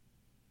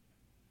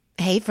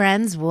Hey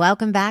friends,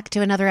 welcome back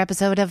to another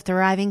episode of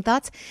Thriving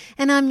Thoughts.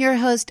 And I'm your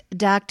host,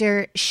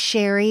 Dr.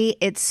 Sherry.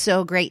 It's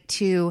so great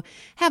to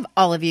have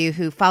all of you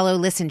who follow,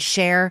 listen,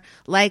 share,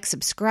 like,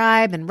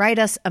 subscribe, and write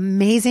us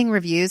amazing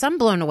reviews. I'm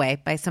blown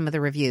away by some of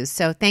the reviews,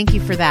 so thank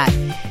you for that.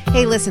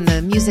 Hey, listen,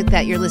 the music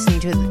that you're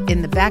listening to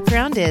in the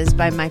background is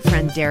by my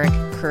friend Derek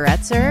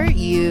Kuretzer.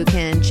 You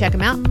can check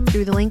him out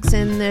through the links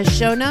in the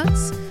show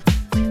notes.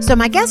 So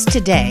my guest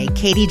today,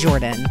 Katie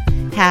Jordan,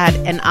 had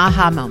an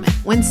aha moment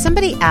when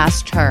somebody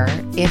asked her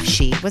if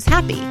she was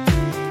happy.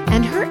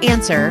 And her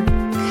answer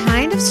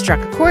kind of struck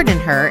a chord in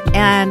her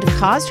and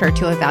caused her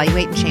to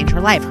evaluate and change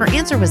her life. Her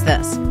answer was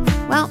this: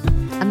 well,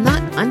 I'm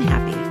not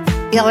unhappy.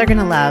 Y'all are going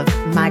to love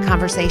my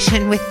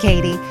conversation with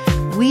Katie.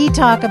 We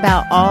talk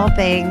about all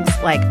things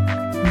like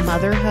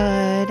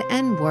motherhood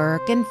and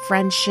work and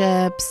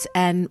friendships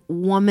and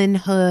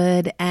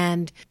womanhood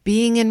and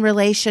being in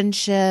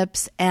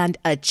relationships and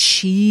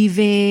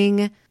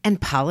achieving and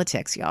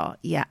politics, y'all.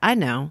 Yeah, I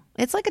know.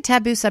 It's like a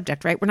taboo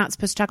subject, right? We're not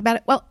supposed to talk about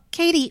it. Well,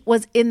 Katie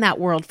was in that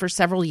world for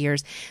several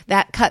years,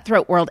 that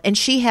cutthroat world, and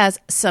she has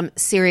some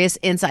serious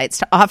insights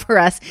to offer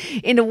us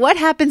into what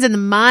happens in the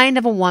mind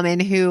of a woman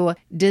who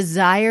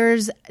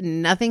desires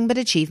nothing but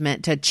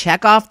achievement, to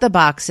check off the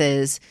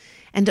boxes,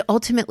 and to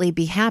ultimately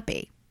be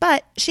happy.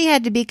 But she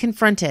had to be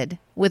confronted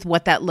with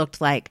what that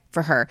looked like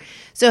for her.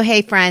 So,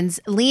 hey, friends,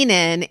 lean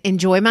in,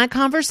 enjoy my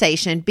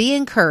conversation, be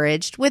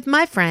encouraged with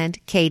my friend,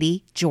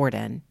 Katie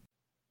Jordan.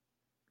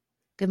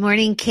 Good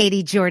morning,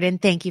 Katie Jordan.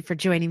 Thank you for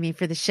joining me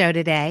for the show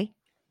today.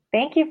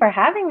 Thank you for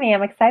having me.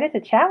 I'm excited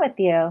to chat with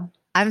you.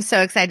 I'm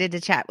so excited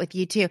to chat with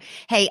you too.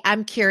 Hey,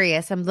 I'm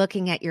curious. I'm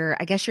looking at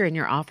I guess you're in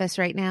your office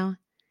right now.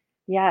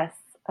 Yes.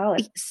 Oh,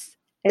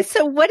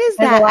 so what is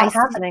there's that? A lot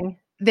happening.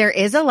 There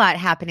is a lot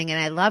happening, and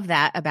I love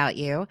that about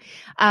you.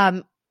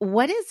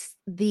 What is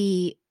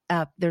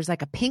there's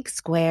like a pink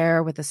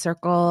square with a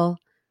circle.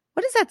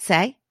 What does that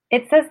say?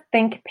 It says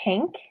Think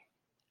Pink.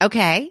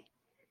 Okay.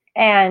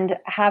 And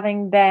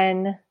having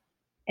been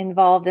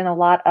involved in a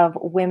lot of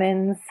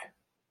women's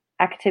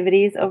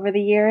activities over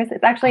the years,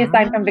 it's actually a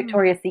sign from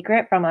Victoria's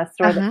Secret, from a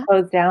store that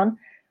closed down.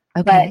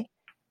 Okay. But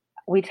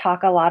we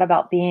talk a lot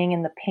about being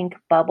in the pink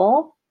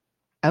bubble.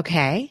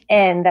 Okay.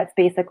 And that's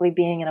basically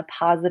being in a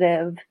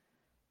positive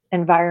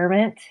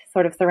environment,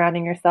 sort of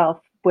surrounding yourself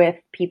with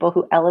people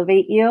who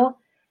elevate you.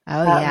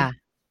 Oh, yeah.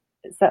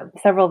 So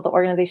several of the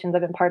organizations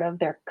I've been part of,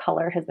 their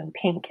color has been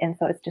pink. And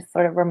so it just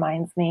sort of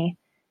reminds me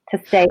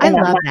to stay in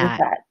that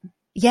mindset.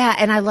 Yeah.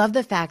 And I love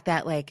the fact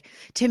that, like,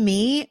 to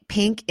me,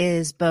 pink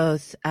is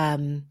both,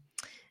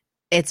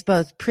 it's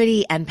both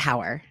pretty and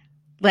power.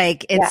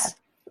 Like, it's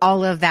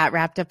all of that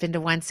wrapped up into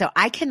one. So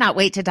I cannot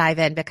wait to dive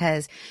in,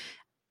 because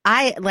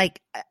I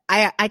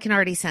can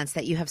already sense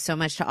that you have so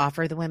much to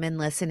offer the women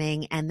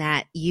listening, and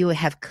that you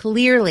have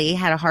clearly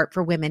had a heart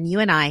for women. You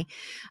and I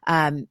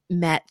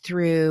met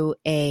through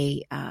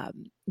a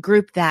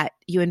group that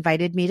you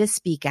invited me to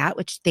speak at,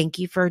 which, thank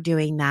you for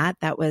doing that.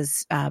 That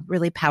was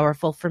really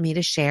powerful for me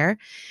to share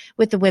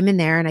with the women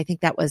there. And I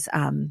think that was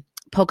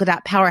Polka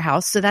Dot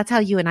Powerhouse. So that's how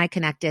you and I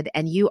connected.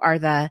 And you are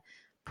the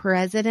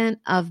president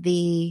of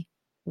the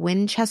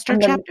Winchester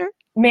chapter?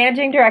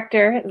 Managing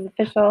director is the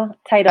official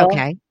title.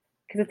 Okay.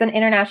 Because it's an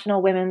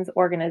international women's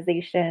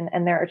organization,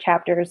 and there are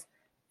chapters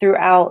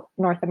throughout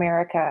North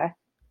America.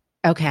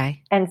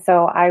 Okay. And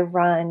so I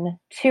run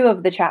two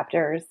of the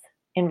chapters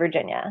in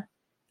Virginia.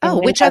 Oh,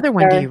 which other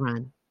one do you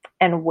run?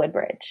 And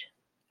Woodbridge.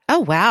 Oh,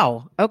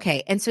 wow.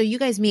 Okay. And so you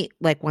guys meet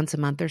like once a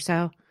month or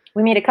so?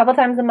 We meet a couple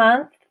times a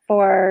month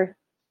for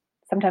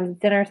sometimes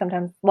dinner,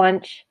 sometimes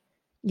lunch.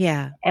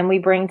 Yeah. And we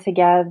bring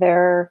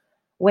together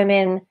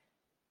women.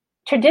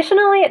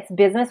 Traditionally, it's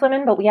business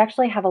women, but we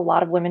actually have a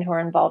lot of women who are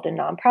involved in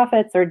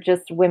nonprofits, or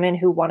just women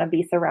who want to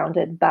be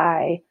surrounded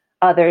by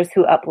others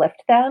who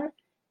uplift them.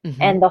 Mm-hmm.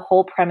 And the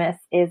whole premise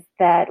is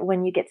that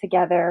when you get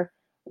together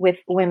with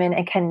women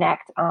and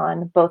connect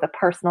on both a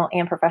personal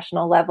and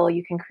professional level,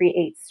 you can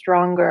create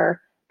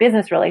stronger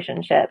business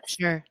relationships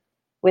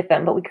with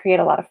them. But we create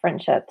a lot of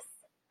friendships.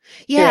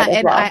 Yeah.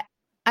 And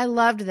I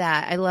loved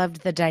that. I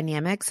loved the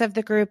dynamics of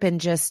the group,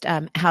 and just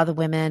how the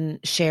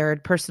women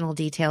shared personal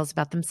details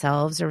about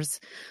themselves. There was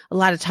a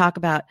lot of talk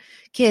about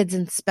kids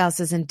and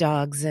spouses and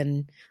dogs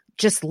and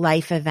just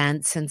life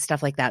events and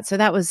stuff like that. So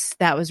that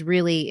was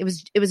really,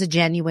 it was a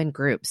genuine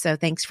group. So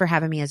thanks for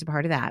having me as a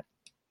part of that.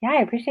 Yeah,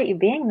 I appreciate you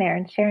being there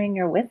and sharing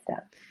your wisdom.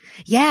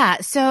 Yeah.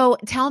 So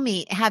tell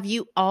me, have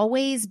you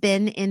always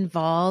been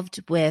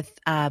involved with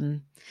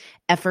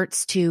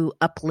efforts to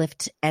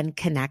uplift and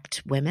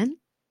connect women?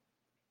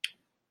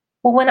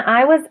 Well, when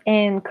I was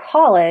in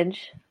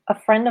college, a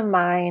friend of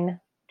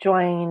mine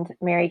joined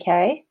Mary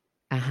Kay.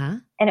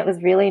 And it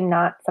was really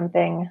not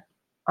something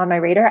on my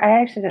radar. I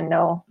actually didn't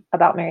know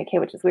about Mary Kay,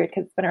 which is weird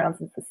because it's been around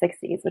since the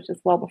 60s, which is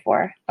well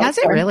before. Has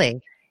it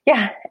really?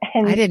 Yeah.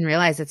 And I didn't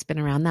realize it's been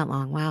around that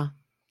long. Wow.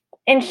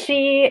 And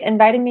she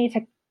invited me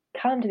to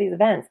come to these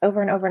events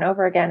over and over and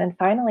over again. And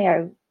finally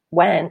I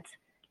went,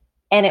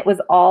 and it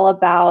was all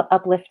about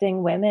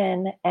uplifting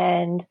women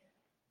and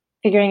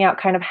figuring out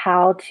kind of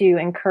how to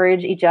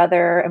encourage each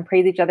other and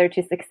praise each other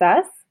to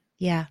success.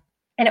 Yeah.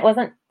 And it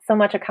wasn't so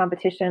much a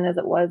competition as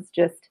it was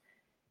just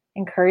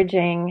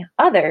encouraging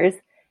others.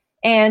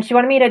 And she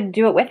wanted me to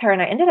do it with her.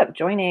 And I ended up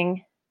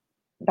joining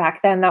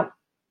back then. That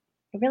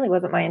it really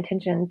wasn't my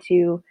intention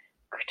to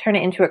turn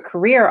it into a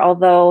career,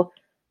 although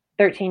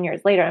 13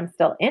 years later, I'm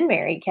still in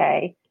Mary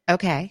Kay.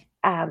 Okay.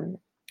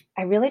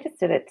 I really just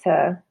did it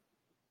to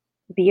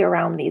be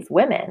around these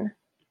women.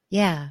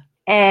 Yeah.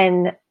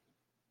 And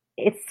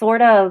it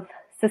sort of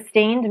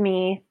sustained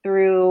me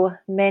through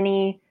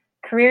many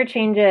career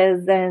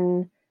changes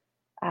and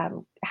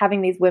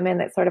having these women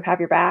that sort of have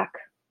your back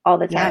all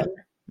the time.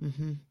 Yeah.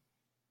 Mm-hmm.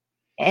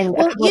 And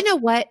well, you know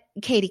what,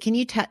 Katie, can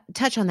you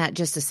touch on that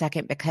just a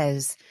second?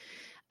 Because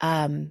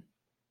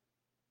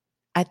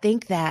I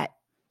think that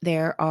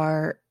there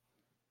are,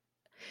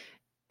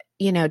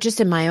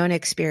 just in my own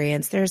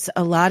experience, there's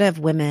a lot of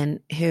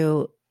women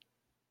who,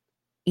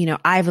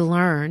 I've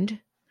learned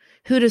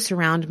who to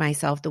surround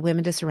myself, the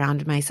women to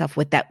surround myself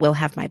with that will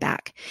have my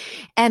back.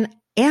 And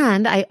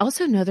I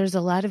also know there's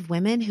a lot of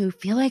women who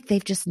feel like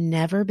they've just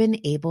never been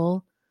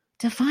able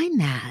to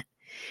find that.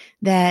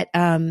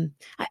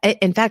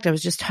 In fact, I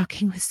was just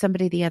talking with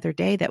somebody the other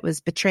day that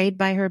was betrayed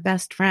by her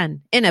best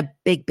friend in a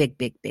big, big,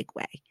 big, big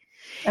way.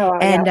 Oh,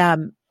 and, yeah.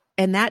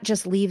 And that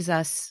just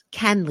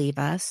can leave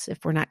us,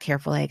 if we're not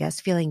careful, I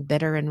guess, feeling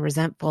bitter and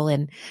resentful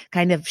and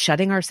kind of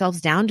shutting ourselves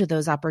down to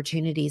those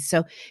opportunities.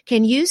 So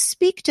can you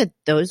speak to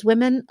those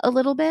women a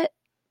little bit?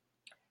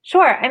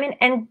 Sure. I mean,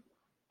 and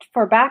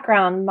for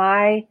background,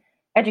 my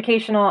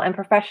educational and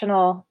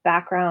professional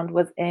background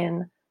was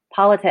in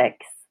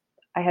politics.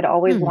 I had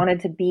always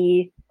wanted to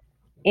be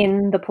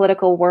in the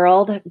political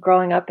world,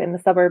 growing up in the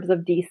suburbs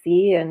of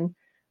DC and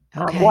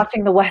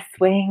watching The West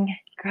Wing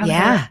growing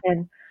up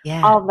and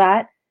all of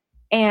that.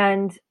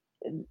 And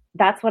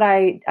that's what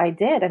I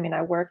did. I mean,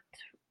 I worked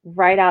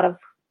right out of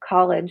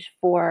college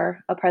for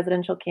a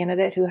presidential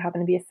candidate who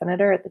happened to be a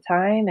senator at the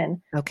time.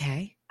 And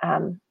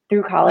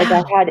through college,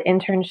 I had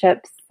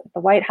internships at the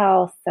White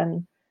House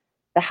and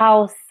the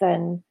House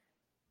and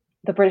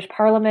the British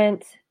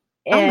Parliament.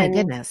 Oh my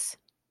goodness.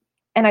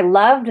 And I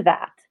loved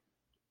that.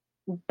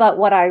 But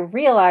what I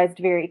realized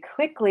very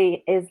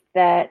quickly is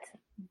that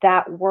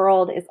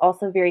world is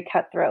also very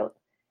cutthroat.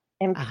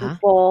 And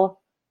people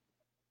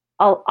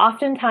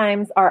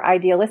oftentimes are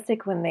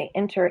idealistic when they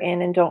enter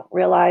in and don't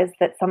realize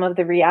that some of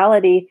the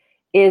reality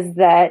is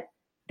that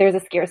there's a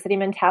scarcity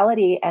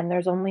mentality and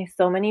there's only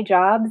so many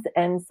jobs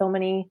and so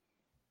many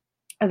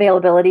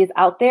availabilities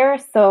out there.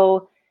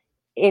 So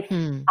if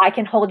I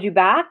can hold you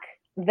back,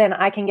 then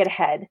I can get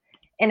ahead.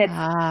 And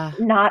it's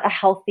not a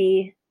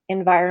healthy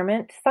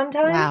environment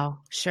sometimes. Wow,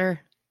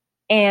 sure.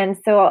 And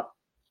so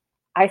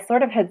I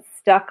sort of had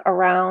stuck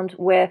around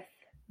with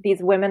these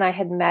women I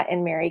had met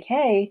in Mary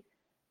Kay,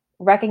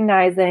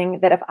 recognizing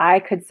that if I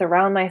could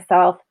surround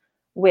myself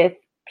with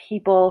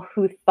people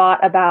who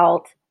thought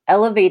about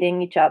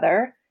elevating each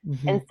other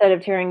instead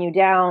of tearing you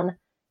down,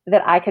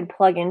 that I could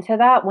plug into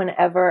that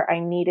whenever I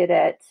needed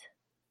it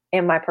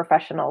in my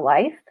professional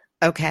life.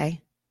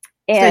 Okay.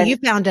 And so you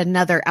found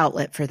another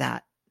outlet for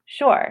that.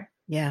 Sure.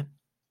 Yeah.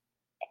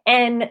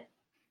 And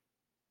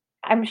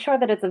I'm sure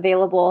that it's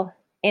available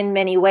in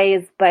many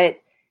ways, but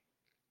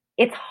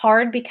it's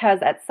hard because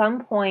at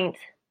some point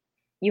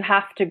you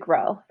have to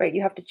grow, right?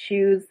 You have to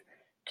choose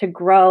to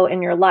grow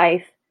in your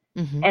life.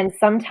 And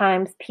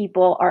sometimes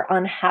people are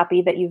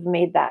unhappy that you've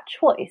made that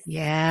choice.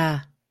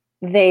 Yeah.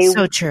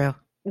 So true.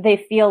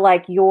 They feel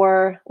like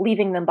you're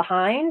leaving them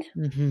behind,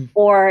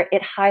 or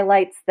it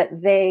highlights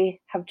that they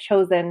have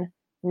chosen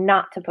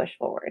not to push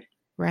forward.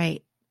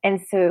 Right.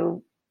 And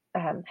so,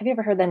 have you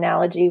ever heard the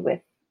analogy with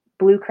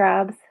blue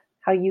crabs?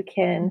 How you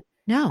can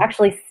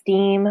actually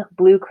steam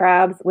blue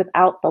crabs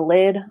without the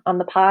lid on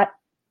the pot?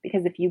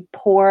 Because if you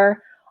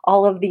pour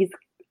all of these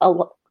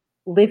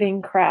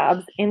living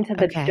crabs into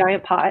the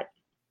giant pot,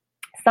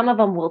 some of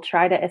them will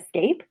try to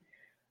escape,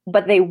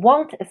 but they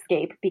won't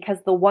escape because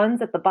the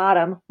ones at the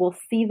bottom will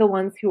see the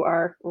ones who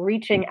are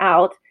reaching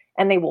out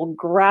and they will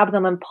grab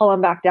them and pull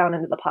them back down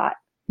into the pot.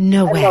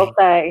 No way. They'll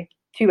say,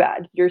 too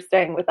bad, you're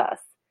staying with us.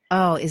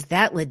 Oh, is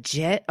that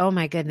legit? Oh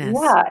my goodness.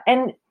 Yeah.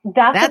 And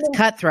that's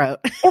cutthroat.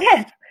 It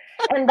is.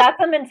 And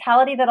that's a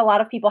mentality that a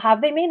lot of people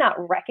have. They may not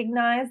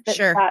recognize that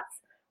that's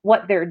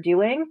what they're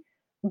doing,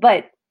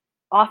 but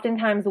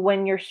oftentimes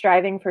when you're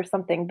striving for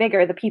something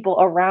bigger, the people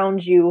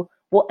around you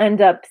will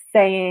end up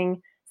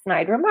saying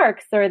snide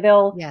remarks, or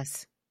they'll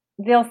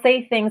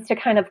say things to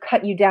kind of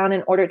cut you down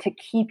in order to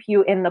keep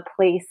you in the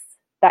place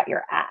that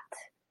you're at.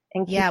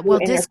 And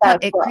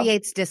it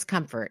creates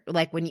discomfort.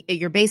 Like when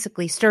you're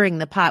basically stirring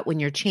the pot when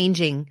you're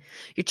changing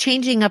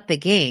up the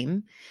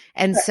game.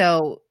 And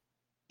so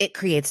it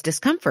creates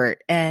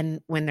discomfort.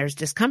 And when there's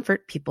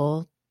discomfort,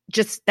 people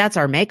that's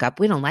our makeup.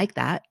 We don't like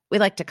that. We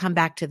like to come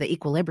back to the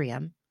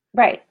equilibrium.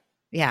 Right.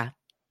 Yeah.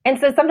 And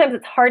so sometimes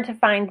it's hard to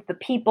find the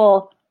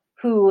people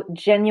who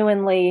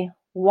genuinely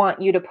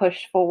want you to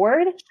push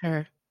forward.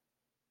 Sure.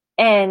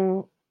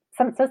 And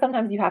so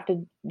sometimes you have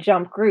to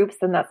jump groups,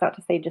 and that's not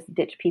to say just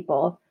ditch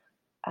people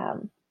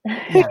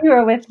you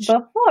were with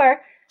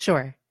before.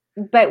 Sure.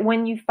 But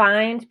when you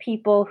find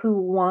people who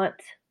want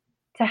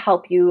to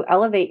help you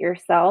elevate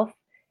yourself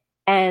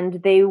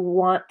and they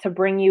want to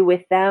bring you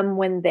with them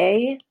when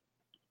they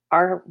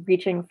are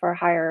reaching for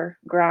higher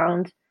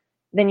ground,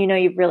 then you know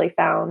you've really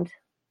found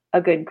a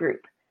good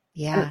group.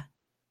 Yeah. And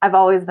I've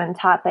always been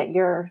taught that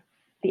you're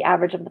the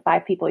average of the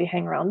 5 people you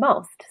hang around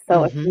most.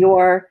 So if Mhm.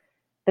 you're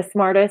the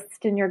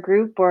smartest in your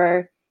group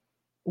or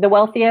the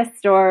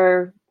wealthiest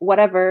or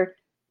whatever,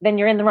 then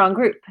you're in the wrong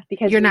group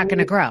because You're not going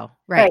to grow.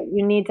 Right. right.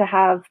 You need to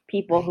have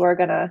people Right. who are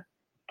going to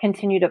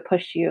continue to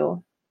push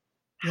you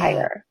Yeah.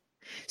 higher.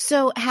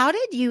 So how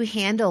did you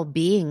handle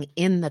being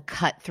in the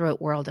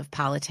cutthroat world of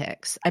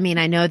politics? I mean,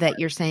 I know that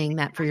you're saying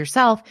that for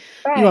yourself.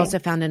 Right. You also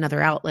found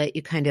another outlet.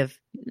 You kind of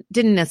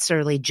didn't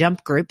necessarily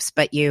jump groups,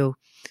 but you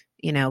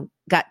know,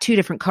 got 2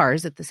 different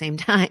cars at the same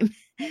time.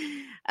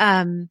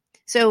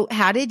 So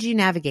how did you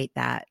navigate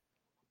that?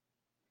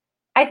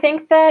 I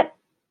think that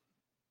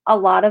a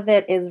lot of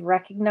it is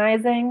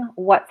recognizing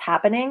what's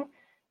happening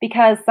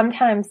because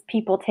sometimes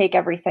people take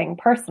everything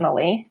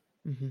personally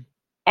Mm-hmm.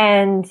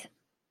 and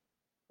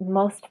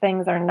most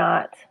things are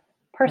not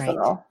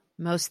personal. Right.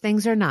 Most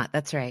things are not.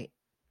 That's right.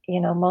 You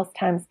know, most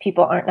times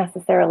people aren't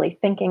necessarily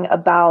thinking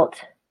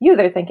about you,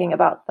 they're thinking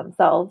about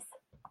themselves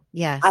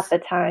Yes. at the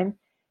time.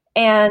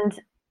 And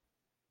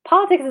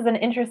politics is an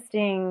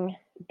interesting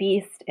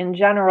beast in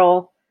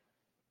general.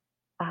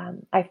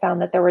 I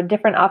found that there were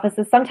different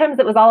offices. Sometimes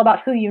it was all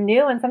about who you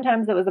knew, and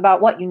sometimes it was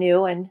about what you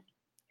knew, and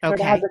sort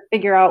of had to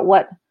figure out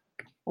what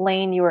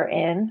lane you were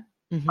in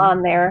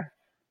on there.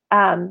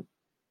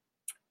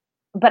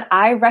 But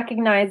I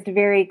recognized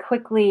very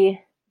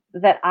quickly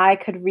that I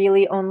could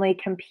really only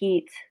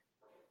compete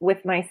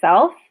with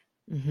myself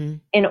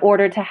in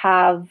order to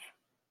have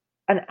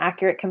an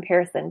accurate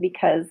comparison.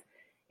 Because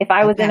if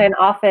I was in an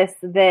office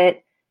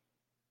that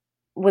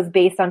was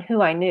based on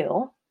who I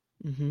knew,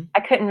 I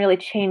couldn't really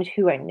change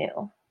who I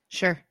knew.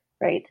 Sure.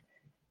 Right.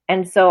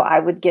 And so I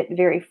would get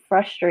very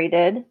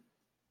frustrated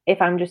if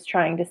I'm just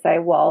trying to say,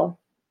 well,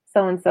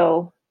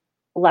 so-and-so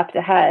leapt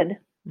ahead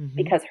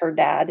because her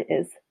dad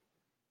is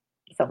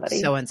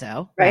somebody.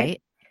 So-and-so, right?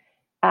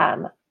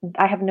 I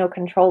have no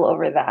control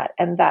over that.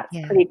 And that's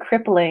pretty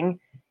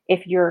crippling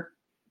if you're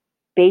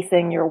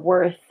basing your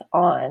worth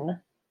on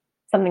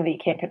something that you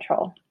can't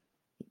control.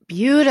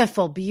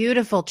 Beautiful,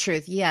 beautiful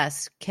truth.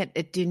 Yes.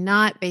 Do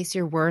not base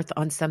your worth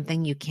on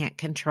something you can't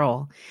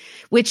control,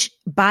 which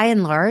by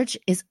and large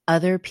is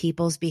other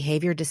people's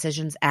behavior,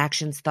 decisions,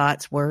 actions,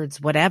 thoughts,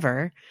 words,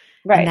 whatever.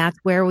 Right. And that's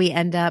where we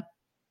end up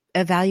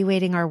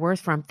evaluating our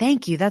worth from.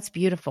 Thank you. That's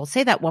beautiful.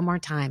 Say that one more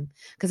time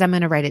because I'm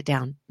going to write it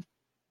down.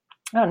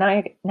 Oh, now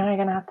you're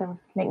going to have to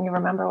make me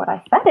remember what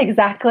I said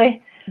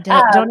exactly.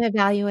 Don't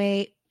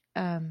evaluate.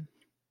 Don't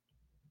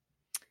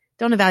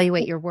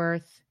evaluate your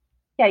worth.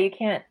 Yeah, you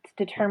can't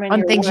determine on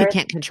your things worth you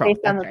can't control.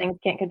 based on the things you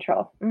can't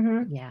control.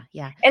 Yeah.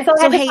 And so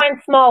I had to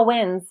find small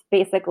wins,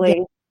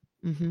 basically,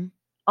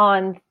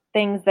 on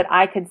things that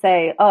I could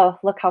say, oh,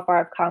 look how far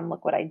I've come.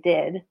 Look what I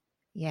did.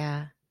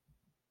 Yeah.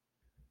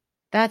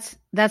 That's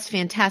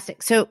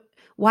fantastic. So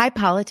why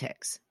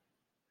politics?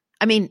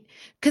 I mean,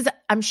 because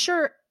I'm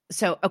sure.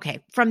 So,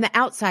 okay, from the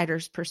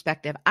outsider's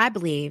perspective, I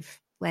believe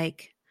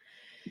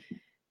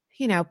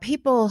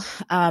people,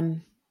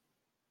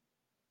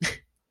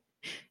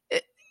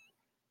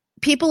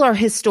 people are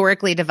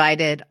historically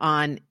divided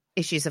on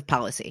issues of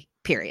policy,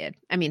 period.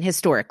 I mean,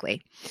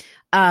 historically.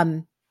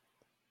 And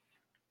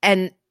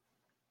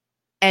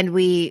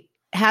we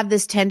have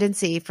this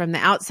tendency from the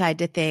outside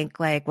to think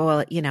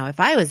well, if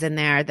I was in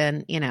there,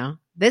 then,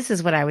 this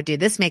is what I would do.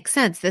 This makes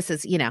sense. This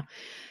is,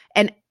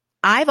 and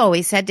I've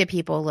always said to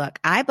people, look,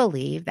 I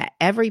believe that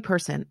every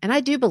person, and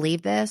I do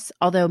believe this,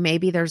 although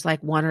maybe there's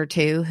 1 or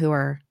 2 who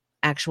are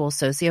actual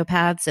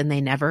sociopaths and they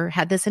never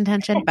had this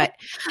intention, but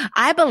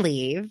I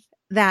believe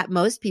that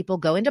most people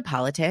go into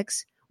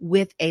politics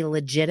with a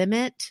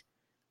legitimate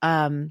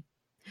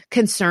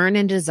concern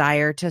and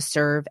desire to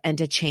serve and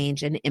to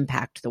change and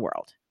impact the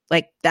world.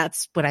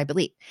 That's what I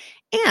believe.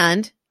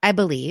 And I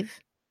believe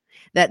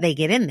that they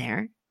get in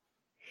there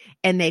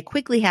and they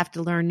quickly have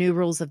to learn new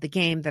rules of the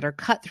game that are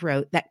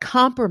cutthroat, that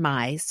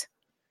compromise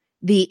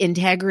the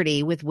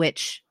integrity with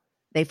which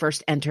they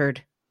first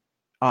entered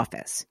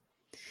office.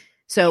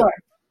 So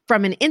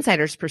from an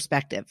insider's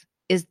perspective,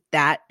 is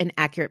that an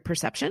accurate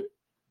perception?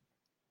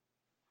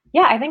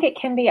 Yeah, I think it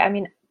can be. I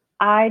mean,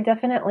 I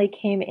definitely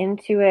came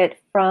into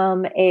it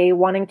from a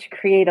wanting to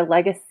create a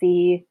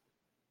legacy,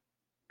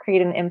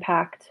 create an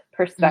impact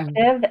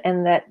perspective,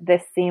 and that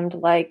this seemed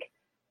like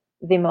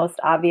the most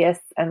obvious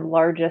and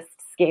largest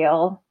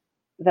scale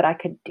that I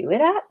could do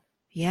it at.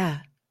 Yeah.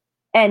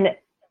 And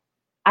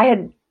I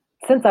had,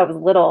 since I was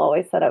little,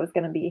 always said I was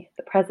going to be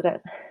the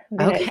president of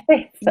the United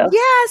States. So,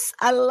 yes,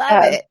 I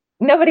love it.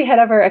 Nobody had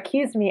ever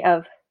accused me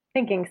of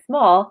thinking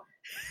small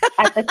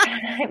at the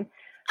time.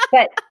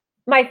 But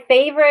my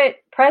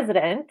favorite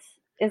president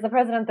is a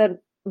president that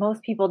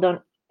most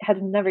people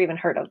had never even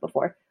heard of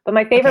before. But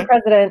my favorite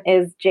president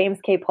is James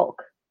K.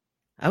 Polk.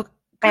 Oh,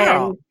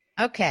 girl.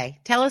 Okay.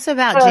 Tell us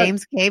about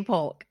James K.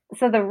 Polk.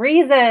 So the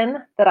reason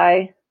that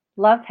I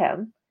love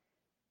him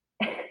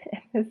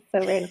it's so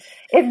random,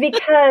 is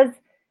because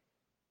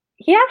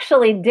he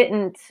actually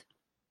didn't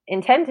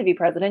intend to be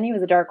president. He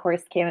was a dark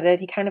horse candidate.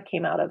 He kind of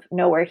came out of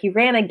nowhere. He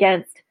ran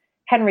against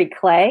Henry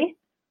Clay,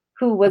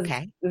 who was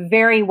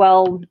very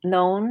well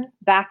known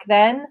back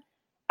then.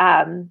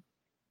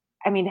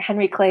 I mean,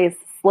 Henry Clay's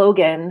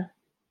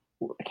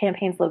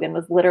campaign slogan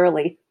was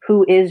literally,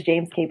 "Who is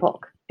James K.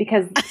 Polk?"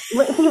 Because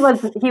he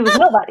was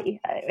nobody.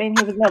 I mean,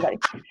 he was nobody.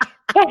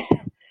 But,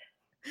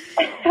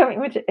 I mean,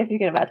 which, if you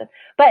can imagine.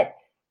 But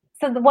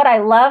so what I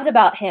loved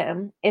about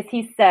him is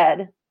he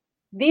said,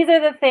 "These are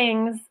the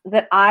things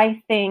that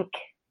I think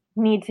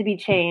need to be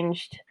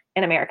changed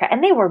in America,"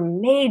 and they were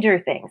major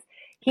things.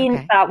 He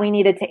thought we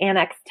needed to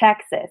annex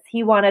Texas.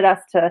 He wanted us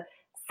to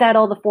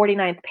settle the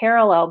 49th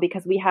parallel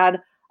because we had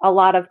a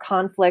lot of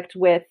conflict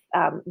with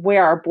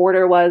where our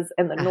border was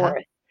in the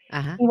north.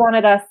 He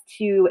wanted us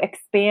to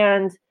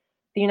expand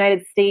the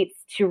United States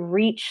to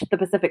reach the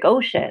Pacific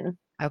Ocean.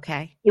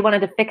 He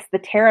wanted to fix the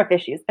tariff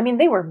issues. I mean,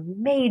 they were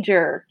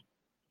major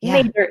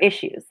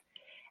issues.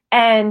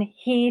 And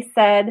he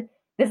said,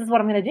 "This is what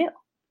I'm going to do."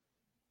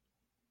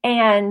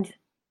 And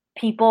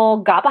people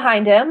got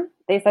behind him.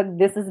 They said,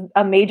 "This is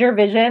a major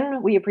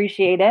vision. We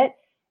appreciate it."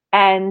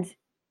 And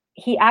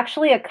he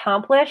actually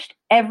accomplished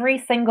every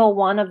single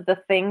one of the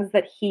things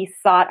that he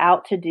sought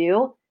out to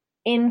do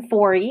in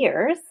 4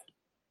 years,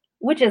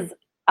 which is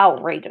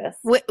outrageous.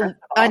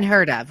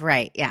 Unheard of,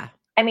 right? Yeah.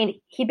 I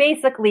mean, he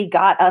basically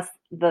got us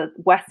the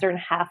western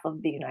half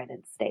of the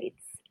United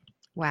States.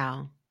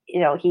 Wow.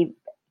 You know, he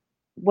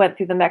went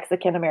through the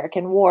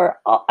Mexican-American War.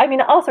 I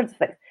mean, all sorts of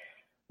things.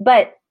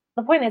 But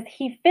the point is,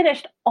 he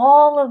finished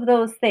all of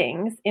those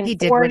things in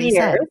 4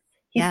 years.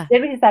 He did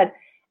what he said.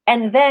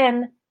 And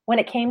then when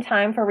it came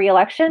time for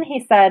re-election,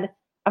 he said,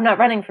 "I'm not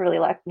running for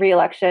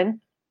re-election.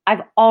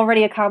 I've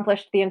already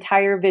accomplished the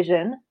entire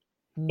vision.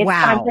 It's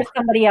time for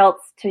somebody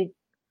else to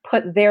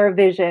put their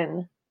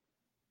vision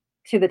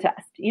to the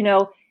test. You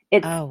know,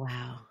 it's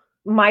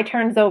my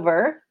turn's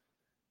over,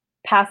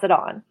 pass it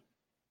on."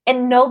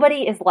 And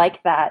nobody is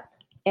like that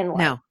in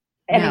life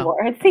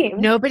anymore, it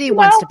seems. Nobody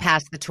wants to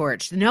pass the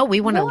torch. No,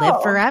 we want to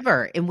live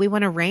forever and we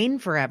want to reign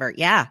forever.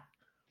 Yeah.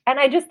 And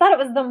I just thought it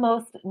was the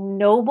most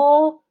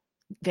noble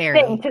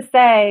thing to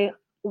say,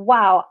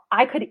 wow,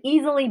 I could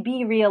easily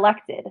be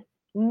reelected.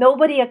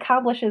 Nobody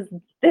accomplishes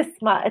this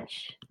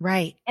much.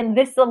 Right. In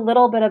this a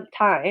little bit of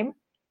time.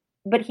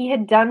 But he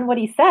had done what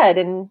he said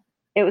and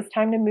it was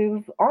time to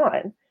move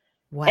on.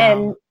 Wow.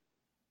 And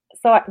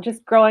so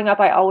just growing up,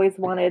 I always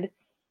wanted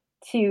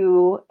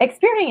to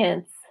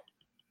experience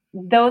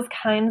those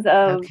kinds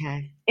of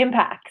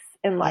impacts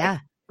in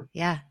life.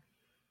 Yeah.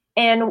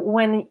 And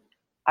when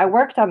I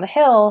worked on the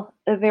Hill,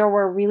 there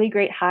were really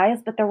great highs,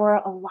 but there were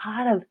a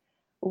lot of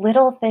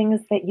little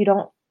things that you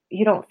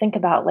don't think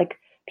about. Like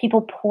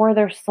people pour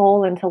their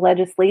soul into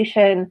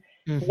legislation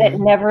that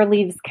never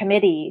leaves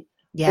committee,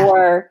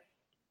 or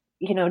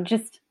you know,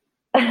 just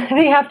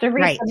they have to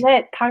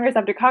resubmit Congress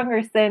after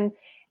Congress, and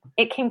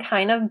it can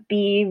kind of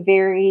be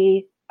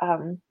very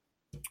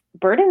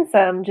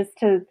burdensome just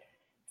to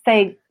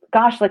say,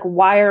 gosh, like,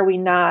 why are we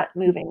not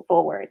moving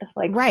forward?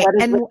 Like, what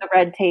is with the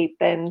red tape?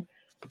 And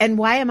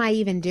why am I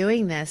even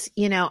doing this?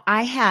 You know,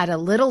 I had a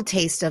little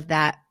taste of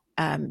that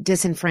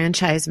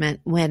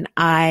disenfranchisement when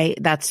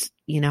that's,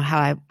 you know,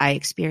 how I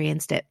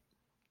experienced it.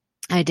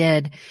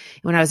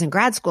 When I was in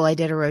grad school, I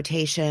did a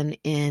rotation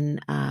in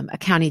a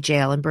county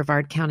jail in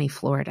Brevard County,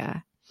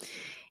 Florida.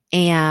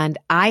 And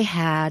I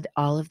had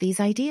all of these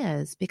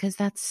ideas because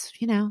that's,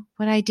 you know,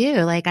 what I do,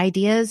 like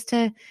ideas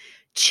to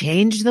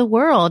change the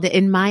world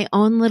in my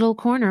own little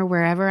corner,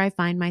 wherever I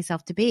find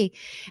myself to be.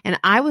 And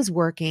I was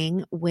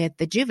working with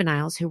the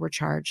juveniles who were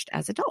charged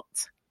as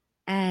adults.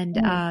 And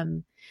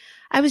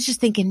I was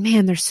just thinking,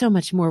 man, there's so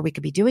much more we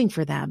could be doing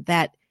for them,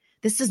 that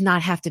this does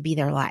not have to be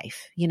their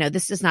life. You know,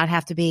 this does not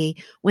have to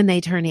be when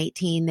they turn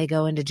 18, they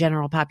go into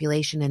general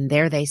population and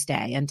there they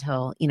stay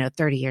until, you know,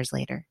 30 years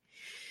later.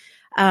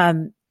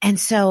 And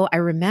so I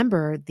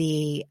remember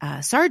the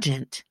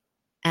sergeant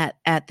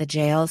at the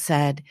jail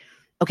said,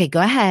 "Okay, go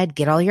ahead,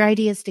 get all your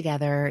ideas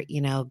together, you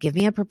know, give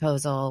me a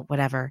proposal,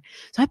 whatever."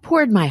 So I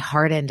poured my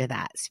heart into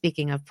that.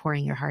 Speaking of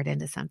pouring your heart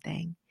into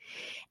something.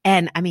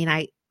 And I mean,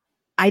 I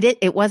did,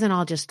 it wasn't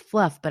all just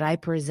fluff, but I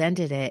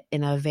presented it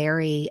in a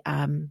very,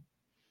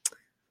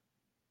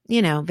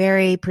 you know,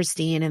 very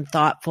pristine and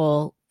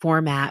thoughtful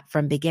format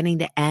from beginning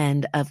to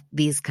end of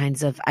these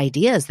kinds of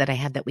ideas that I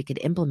had that we could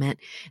implement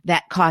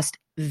that cost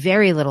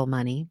very little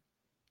money,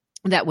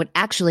 that would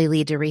actually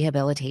lead to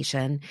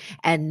rehabilitation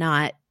and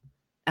not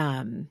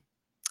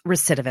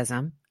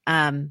recidivism,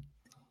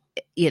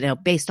 you know,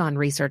 based on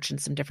research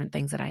and some different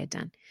things that I had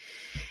done.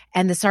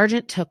 And the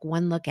sergeant took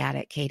one look at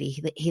it,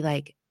 Katie. He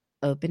like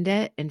opened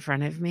it in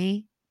front of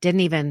me.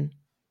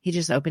 He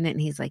just opened it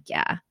and he's like,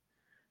 "Yeah,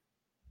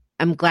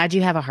 I'm glad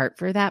you have a heart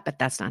for that, but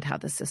that's not how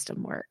the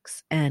system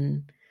works."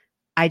 And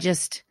I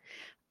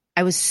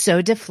was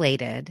so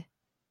deflated.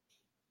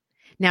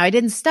 Now I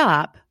didn't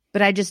stop,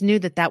 but I just knew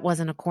that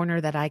wasn't a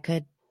corner that I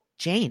could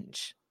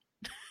change.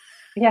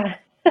 Yeah.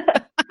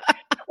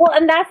 Well,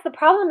 and that's the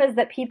problem, is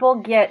that people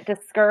get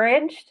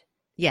discouraged.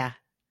 Yeah.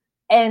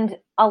 And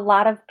a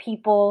lot of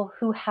people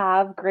who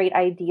have great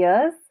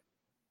ideas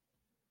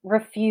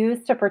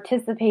refuse to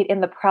participate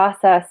in the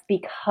process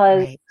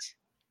because Right.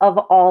 of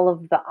all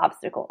of the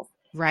obstacles.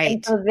 Right.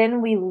 And so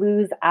then we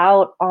lose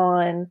out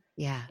on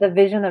Yeah. the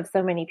vision of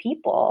so many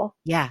people.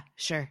 Yeah,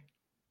 sure.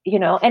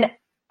 And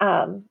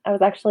I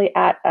was actually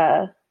at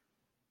a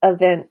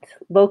event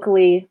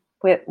locally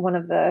with one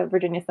of the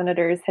Virginia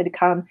senators had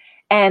come,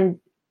 and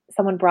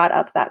someone brought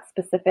up that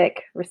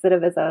specific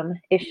recidivism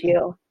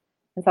issue.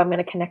 And so I'm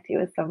going to connect you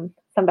with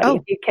somebody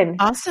if you can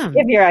awesome.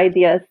 give your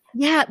ideas.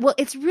 Yeah, well,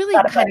 it's really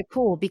kind of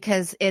cool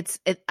because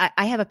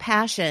I have a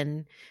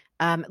passion.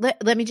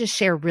 Let me just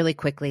share really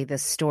quickly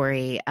this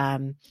story.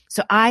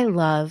 So I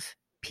love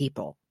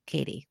people,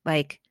 Katie.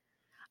 Like,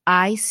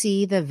 I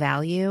see the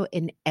value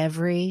in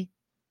every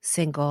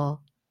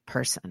single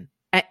person.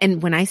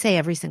 And when I say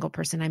every single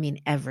person, I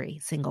mean every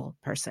single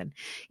person,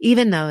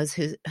 even those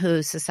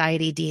who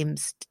society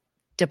deems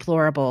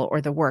deplorable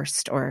or the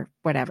worst or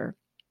whatever.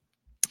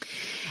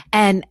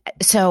 And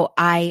so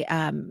at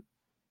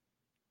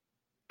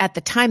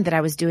the time that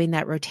I was doing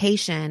that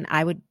rotation,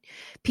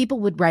 people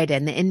would write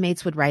in, the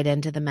inmates would write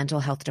into the mental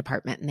health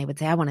department and they would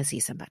say, I want to see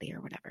somebody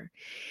or whatever.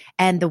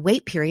 And the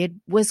wait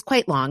period was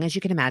quite long. As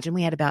you can imagine,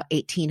 we had about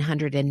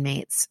 1,800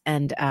 inmates,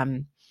 and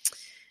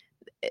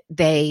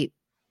they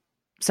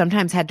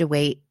sometimes had to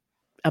wait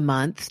a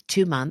month,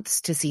 2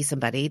 months to see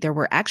somebody. There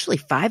were actually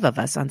 5 of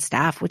us on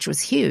staff, which was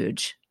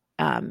huge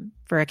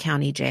for a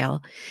county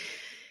jail.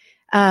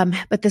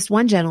 But this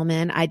one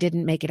gentleman, I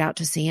didn't make it out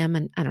to see him,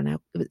 and I don't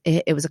know,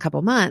 it was a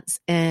couple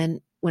months.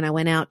 And when I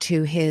went out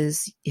to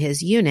his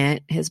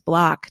unit, his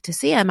block to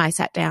see him, I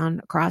sat down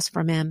across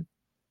from him.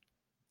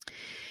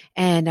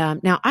 And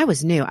now I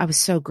was new. I was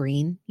so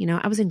green.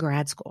 I was in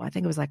grad school. I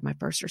think it was like my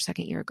first or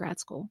second year of grad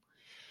school.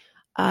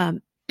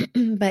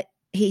 But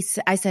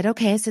I said,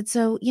 okay. I said,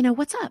 so,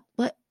 what's up?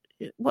 What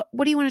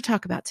do you want to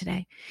talk about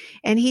today?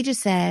 And he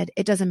just said,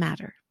 it doesn't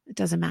matter. It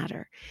doesn't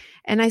matter.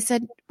 And I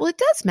said, well, it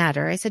does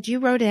matter. I said, you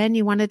wrote in,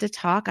 you wanted to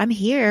talk. I'm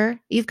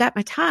here. You've got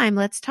my time.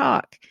 Let's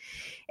talk.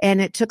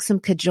 And it took some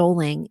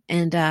cajoling.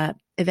 And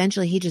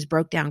eventually he just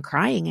broke down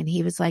crying. And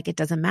he was like, it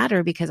doesn't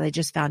matter because I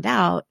just found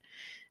out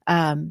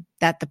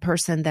that the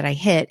person that I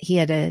hit, he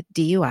had a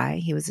DUI.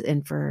 He was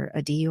in for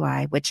a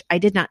DUI, which I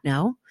did not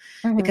know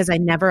because I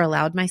never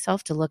allowed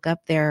myself to look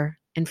up their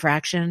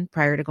infraction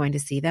prior to going to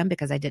see them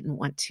because I didn't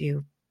want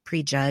to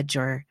prejudge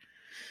or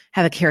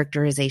have a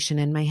characterization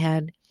in my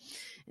head.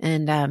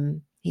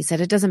 And he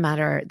said, it doesn't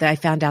matter that I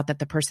found out that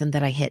the person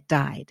that I hit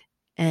died.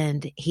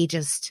 And he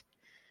just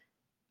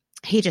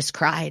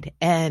cried.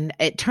 And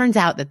it turns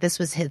out that this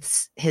was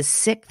his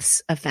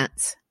 6th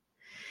offense.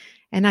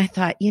 And I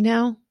thought,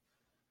 yes,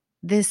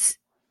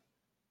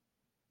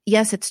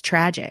 it's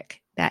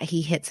tragic that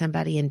he hit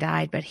somebody and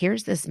died, but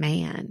here's this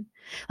man.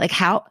 Like,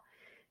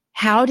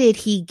 how did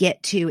he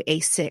get to a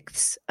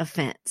 6th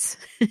offense?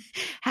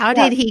 How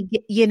did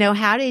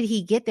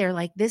he get there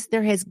like this?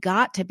 There has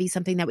got to be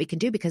something that we can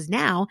do because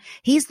now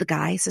he's the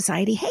guy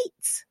society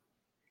hates.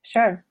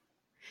 Sure.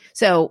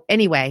 So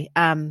anyway,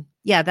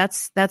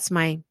 that's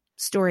my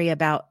story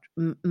about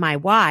my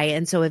why.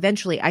 And so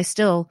eventually I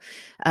still,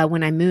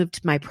 when I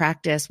moved my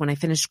practice, when I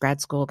finished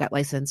grad school, got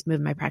licensed,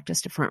 moved my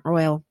practice to Front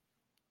Royal.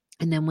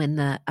 And then when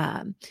the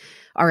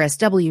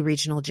RSW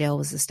regional jail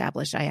was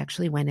established, I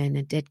actually went in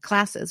and did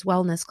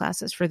wellness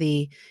classes for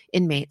the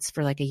inmates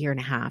for like a year and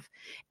a half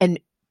and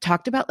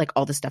talked about like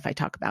all the stuff I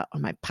talk about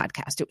on my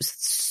podcast. It was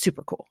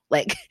super cool.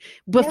 Like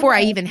before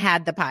I even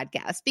had the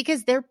podcast,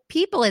 because they're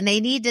people and they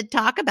need to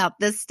talk about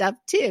this stuff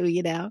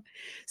too,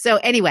 So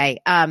anyway,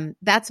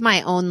 that's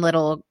my own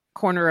little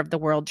corner of the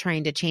world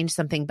trying to change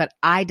something. But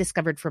I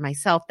discovered for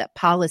myself that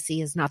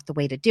policy is not the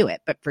way to do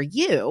it. But for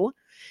you,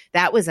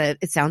 that was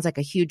it sounds like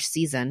a huge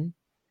season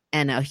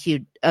and a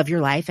huge of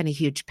your life and a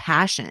huge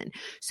passion.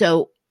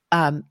 So,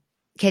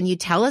 can you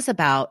tell us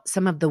about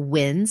some of the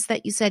wins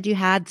that you said you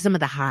had, some of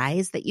the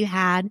highs that you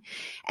had,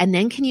 and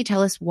then can you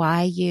tell us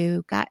why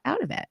you got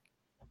out of it?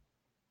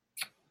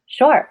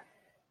 Sure.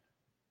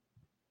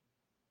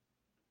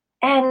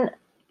 And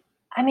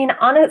I mean,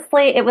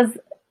 honestly, it was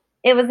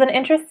an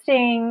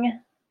interesting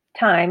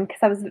time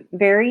because I was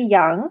very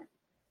young,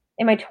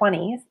 in my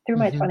 20s, through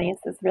my 20s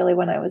is really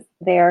when I was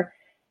there.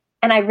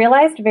 And I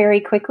realized very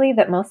quickly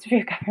that most of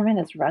your government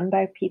is run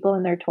by people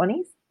in their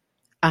 20s.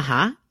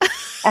 Uh-huh.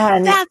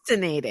 And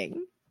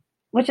fascinating.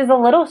 Which is a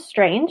little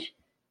strange.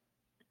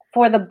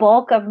 For the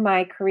bulk of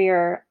my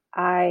career,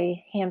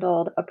 I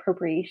handled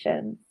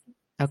appropriations.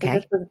 Okay. So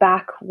this was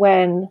back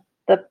when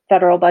the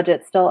federal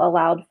budget still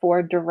allowed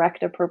for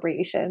direct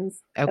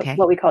appropriations. Okay.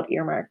 What we called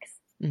earmarks.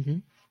 Mm-hmm.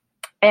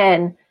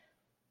 And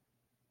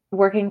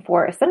working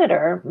for a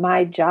senator,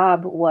 my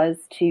job was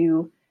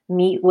to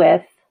meet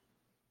with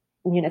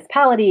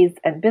municipalities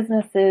and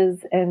businesses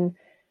and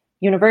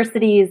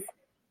universities,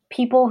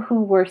 people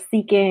who were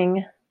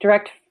seeking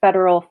direct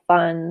federal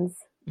funds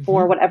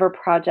for whatever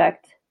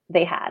project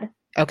they had.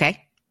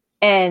 Okay.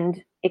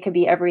 And it could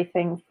be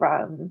everything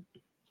from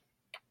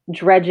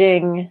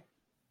dredging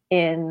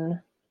in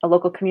a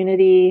local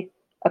community,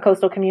 a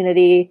coastal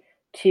community,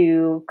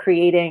 to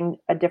creating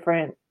a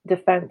different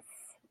defense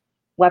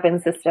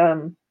weapon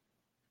system,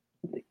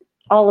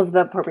 all of the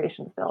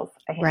appropriations bills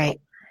I handled.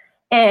 Right.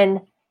 And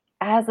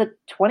as a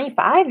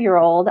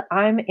 25-year-old,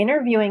 I'm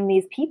interviewing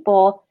these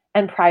people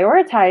and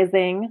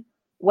prioritizing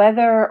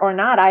whether or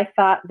not I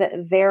thought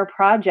that their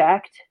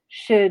project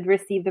should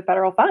receive the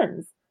federal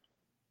funds.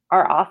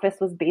 Our office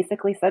was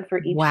basically said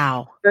for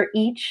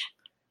each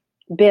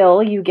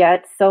bill, you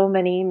get so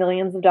many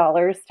millions of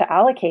dollars to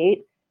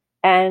allocate.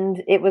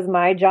 And it was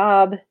my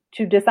job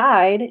to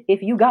decide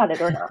if you got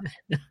it or not.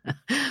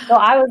 So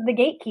I was the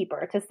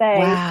gatekeeper to say,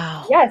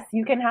 yes,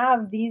 you can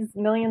have these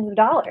millions of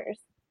dollars.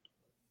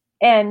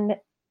 And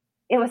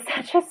it was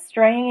such a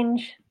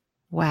strange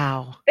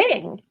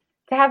thing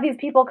to have these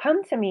people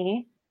come to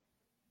me,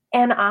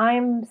 and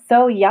I'm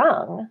so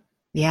young.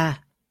 Yeah.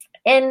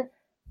 And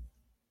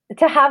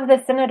to have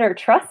the senator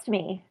trust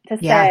me to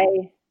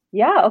say,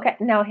 yeah, okay.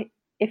 Now,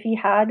 if he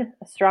had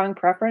a strong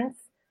preference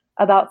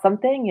about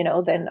something,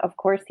 then of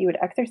course he would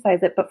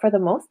exercise it. But for the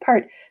most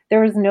part,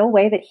 there was no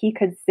way that he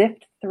could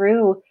sift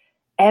through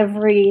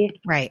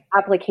every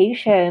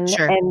application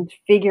and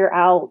figure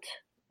out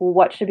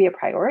what should be a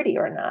priority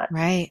or not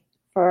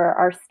for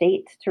our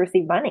state to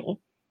receive money.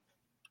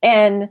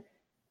 And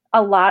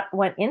a lot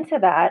went into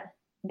that,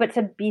 but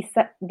to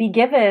be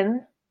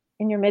given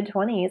in your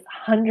mid-20s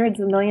hundreds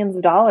of millions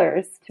of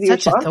dollars to be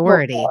such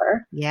authority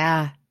for,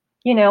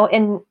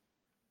 and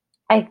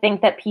I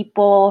think that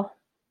people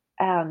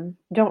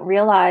don't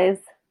realize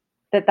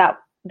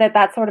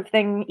that sort of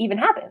thing even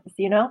happens,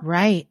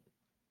 right.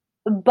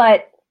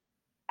 But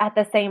at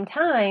the same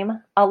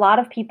time, a lot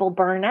of people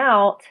burn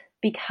out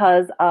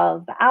because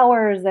of the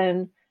hours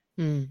and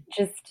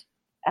just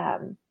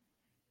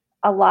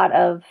a lot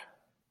of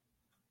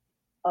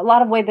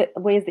ways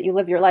that you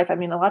live your life. I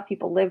mean, a lot of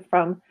people live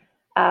from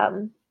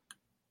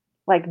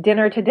like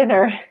dinner to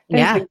dinner.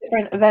 There's like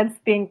different events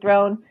being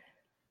thrown.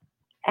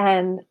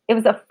 And it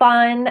was a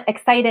fun,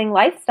 exciting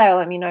lifestyle.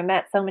 I mean, I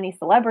met so many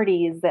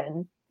celebrities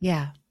and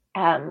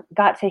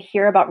got to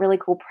hear about really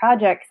cool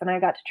projects. And I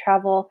got to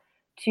travel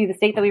to the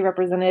state that we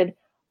represented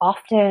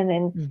often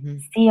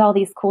and see all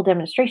these cool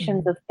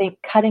demonstrations of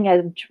cutting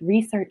edge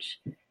research.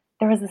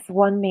 There was this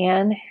one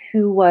man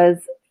who was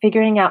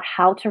figuring out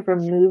how to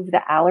remove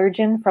the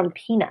allergen from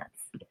peanuts.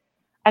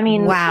 I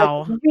mean,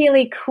 like,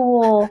 really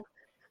cool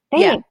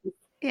things.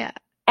 Yeah.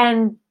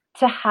 And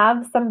to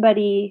have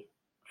somebody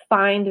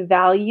find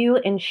value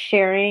in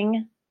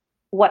sharing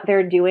what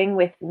they're doing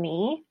with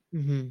me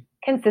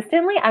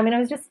consistently. I mean,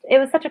 it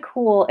was such a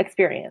cool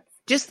experience.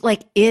 Just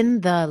like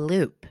in the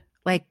loop,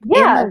 in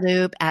the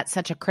loop at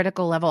such a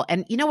critical level.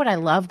 And you know what I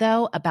love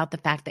though, about the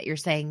fact that you're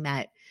saying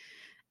that,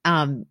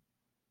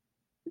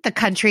 the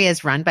country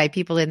is run by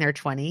people in their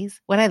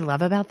 20s. What I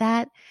love about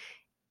that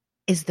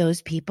is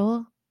those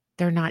people,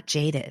 they're not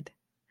jaded.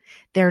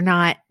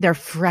 They're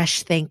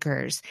fresh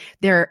thinkers.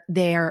 They're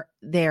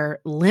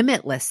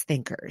limitless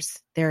thinkers.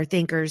 They're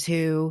thinkers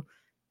who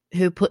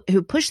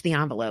push the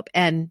envelope.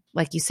 And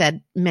like you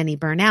said, many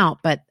burn out,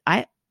 but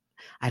I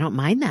don't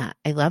mind that.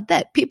 I love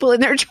that people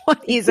in their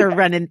 20s are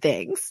running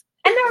things.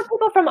 And there are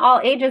people from all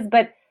ages,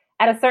 but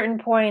at a certain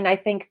point, I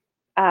think,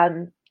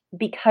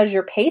 because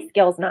your pay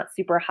scale is not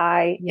super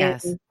high in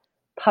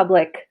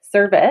public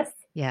service,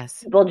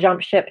 people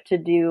jump ship to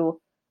do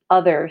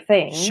other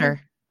things.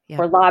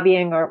 Or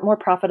lobbying or more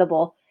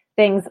profitable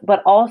things,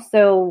 but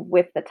also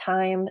with the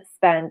time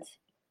spent,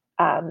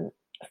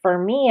 for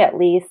me at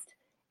least,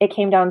 it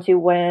came down to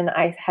when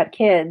I had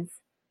kids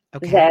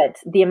that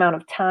the amount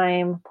of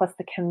time plus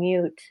the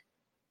commute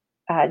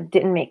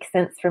didn't make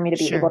sense for me to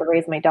be able to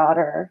raise my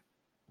daughter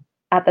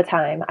at the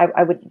time.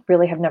 I would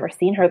really have never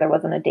seen her. There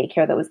wasn't a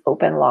daycare that was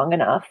open long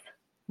enough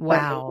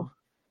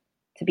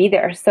to be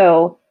there.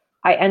 So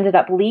I ended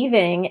up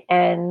leaving,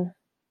 and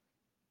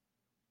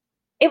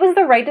it was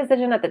the right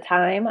decision at the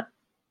time.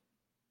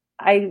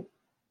 I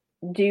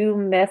do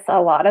miss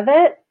a lot of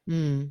it.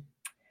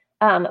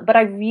 But what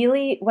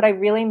I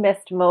really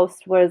missed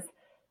most was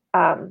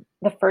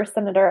the first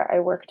senator I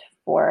worked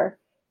for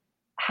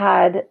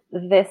had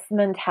this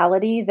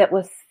mentality that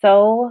was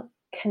so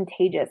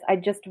contagious. I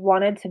just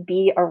wanted to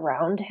be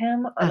around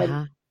him.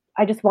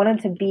 I just wanted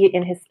to be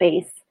in his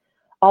space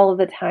all of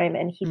the time.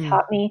 And he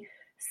taught me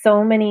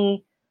so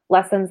many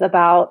lessons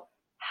about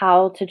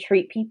how to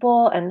treat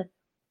people and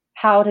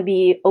how to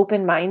be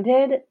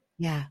open-minded.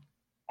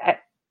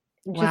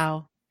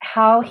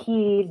 How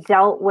he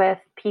dealt with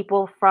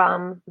people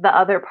from the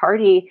other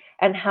party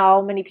and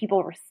how many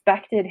people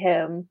respected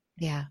him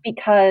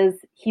because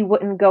he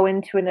wouldn't go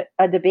into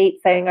a debate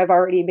saying, I've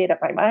already made up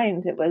my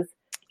mind. It was,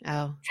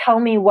 tell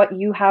me what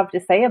you have to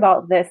say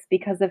about this,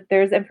 because if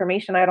there's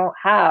information I don't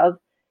have,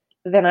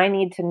 then I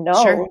need to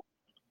know.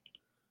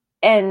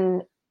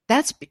 And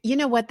that's,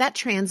 that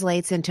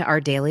translates into our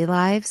daily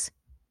lives.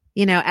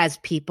 As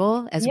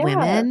people, as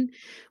women,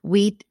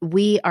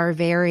 we are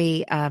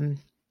very,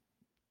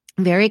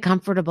 very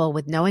comfortable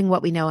with knowing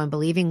what we know and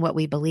believing what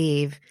we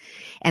believe.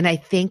 And I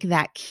think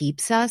that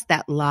keeps us,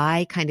 that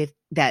lie kind of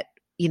that,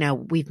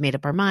 we've made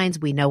up our minds.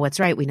 We know what's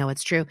right. We know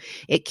what's true.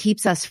 It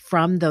keeps us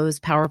from those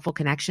powerful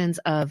connections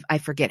of, I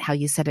forget how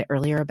you said it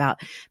earlier but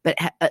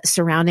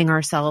surrounding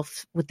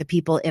ourselves with the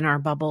people in our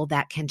bubble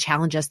that can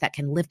challenge us, that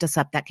can lift us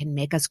up, that can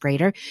make us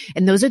greater.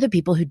 And those are the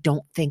people who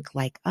don't think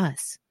like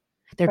us.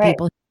 They're Right.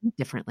 people who think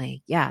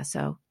differently. Yeah.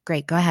 So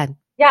great. Go ahead.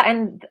 Yeah.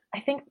 And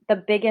I think the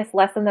biggest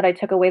lesson that I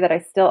took away that I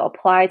still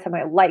apply to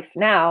my life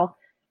now,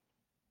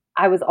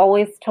 I was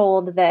always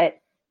told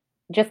that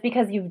just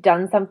because you've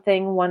done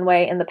something one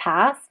way in the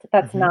past,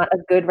 that's not a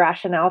good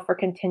rationale for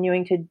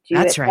continuing to do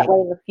That's it right. that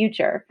way in the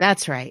future.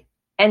 That's right.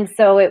 And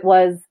so it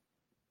was,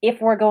 if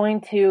we're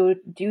going to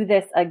do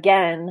this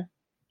again,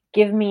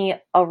 give me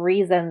a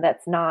reason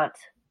that's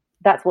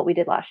what we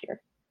did last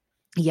year.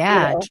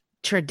 Yeah.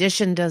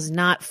 Tradition does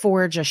not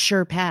forge a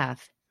sure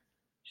path.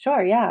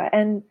 Sure. Yeah.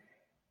 And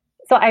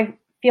so I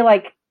feel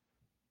like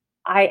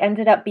I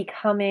ended up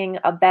becoming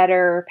a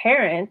better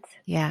parent.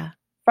 Yeah.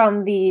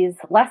 From these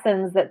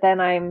lessons that then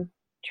I'm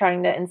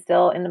trying to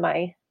instill into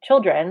my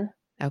children.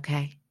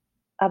 Okay.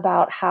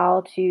 About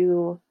how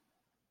to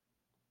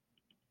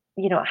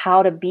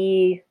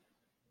be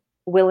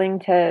willing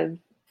to,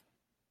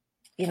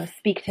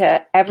 speak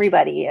to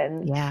everybody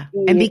and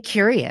be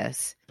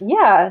curious.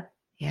 Yeah.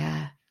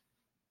 Yeah.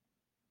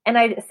 And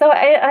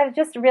I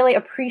just really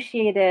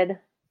appreciated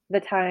the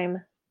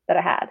time that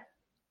I had.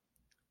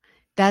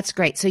 That's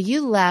great. So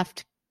you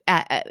left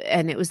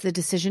and it was the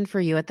decision for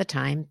you at the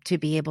time to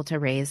be able to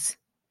raise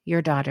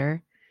your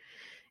daughter.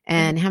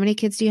 And how many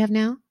kids do you have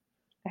now?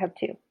 I have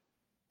 2.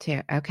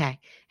 2. Okay.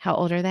 How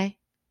old are they?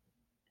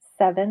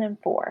 7 and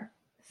 4.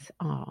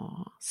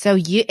 Oh, so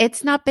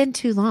it's not been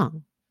too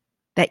long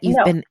that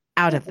you've been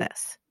out of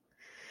this.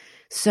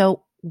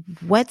 So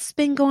what's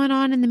been going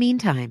on in the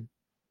meantime?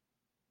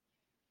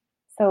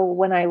 So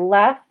when I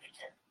left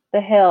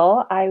the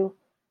Hill, I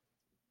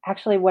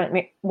actually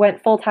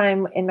went full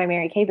time in my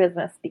Mary Kay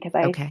business because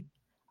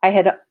I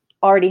had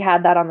already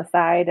had that on the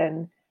side,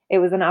 and it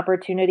was an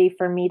opportunity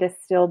for me to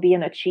still be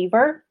an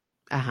achiever.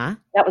 Uh-huh.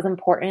 That was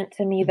important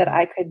to me, that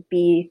I could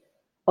be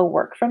a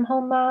work from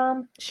home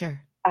mom.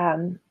 Sure.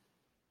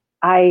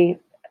 I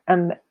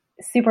am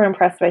super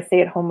impressed by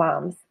stay at home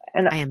moms,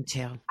 and I am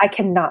too. I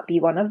cannot be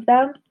one of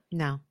them.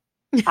 No.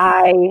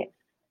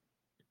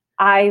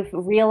 I've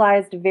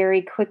realized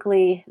very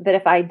quickly that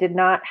if I did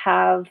not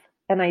have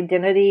an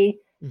identity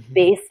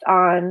based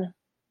on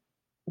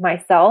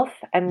myself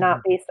and not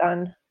based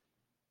on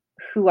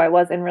who I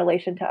was in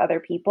relation to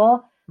other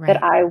people,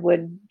 that I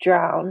would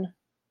drown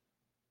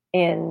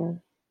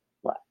in,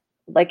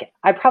 like,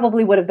 I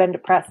probably would have been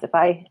depressed if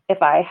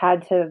I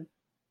had to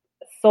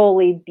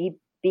solely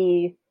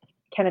be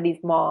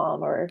Kennedy's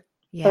mom or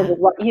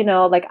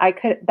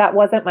that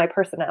wasn't my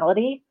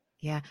personality.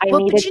 Yeah.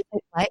 But you know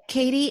what,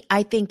 Katie?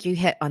 I think you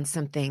hit on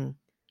something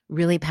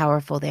really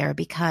powerful there,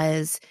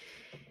 because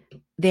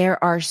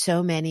there are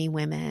so many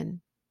women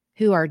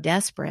who are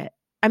desperate.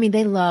 I mean,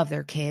 they love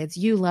their kids.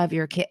 You love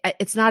your kid.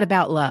 It's not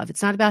about love.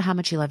 It's not about how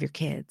much you love your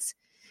kids.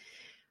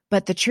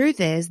 But the truth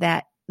is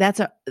that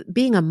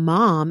being a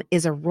mom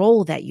is a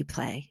role that you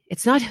play.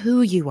 It's not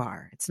who you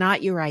are. It's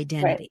not your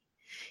identity. Right.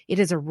 It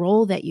is a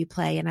role that you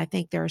play. And I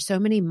think there are so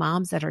many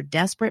moms that are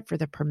desperate for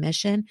the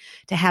permission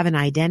to have an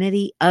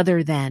identity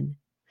other than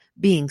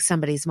being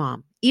somebody's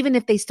mom. Even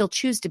if they still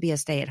choose to be a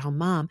stay-at-home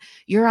mom,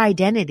 your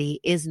identity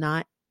is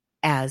not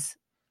as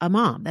a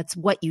mom. That's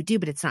what you do,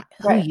 but it's not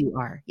who you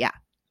are. Yeah.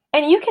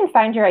 And you can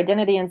find your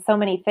identity in so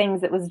many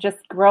things. It was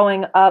just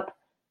growing up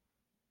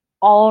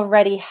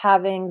already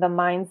having the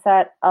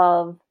mindset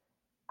of,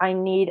 I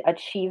need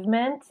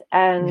achievement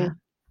and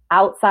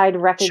outside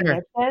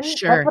recognition.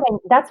 Sure.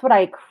 That's what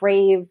I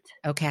craved.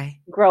 Okay.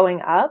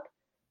 Growing up.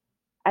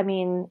 I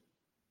mean,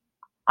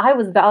 I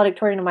was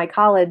valedictorian in my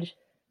college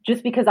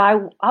just because I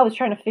was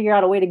trying to figure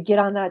out a way to get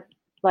on that,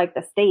 like,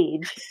 the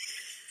stage,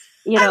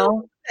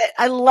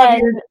 I love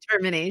your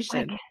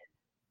determination.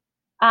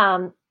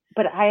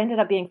 But I ended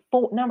up being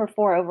number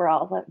 4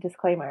 overall.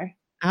 Disclaimer.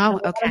 Oh,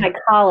 okay. In my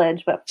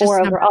college, but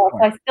 4 overall.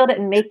 So I still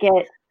didn't make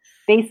it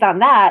based on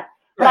that.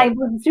 But I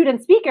was a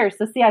student speaker,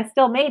 so see, I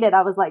still made it.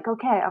 I was like,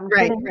 okay, I'm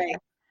getting there.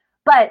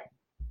 But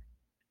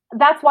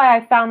that's why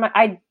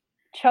I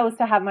chose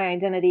to have my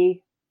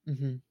identity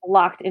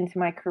locked into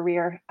my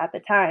career at the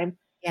time.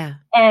 Yeah.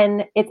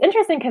 And it's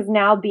interesting because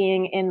now,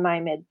 being in my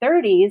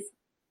mid-30s,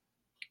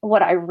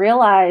 what I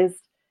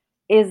realized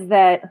is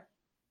that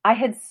I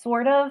had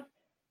sort of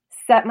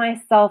set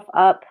myself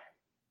up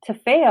to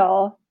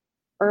fail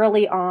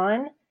early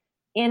on,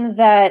 in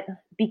that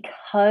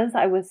because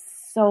I was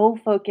so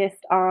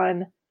focused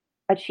on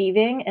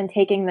achieving and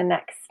taking the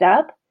next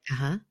step,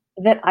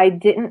 that I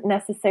didn't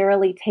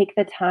necessarily take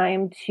the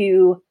time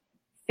to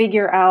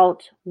figure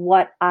out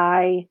what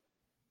I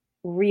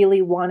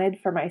really wanted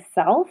for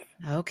myself.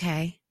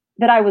 Okay.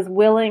 That I was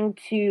willing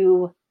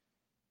to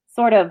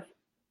sort of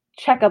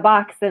check a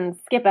box and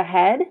skip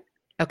ahead.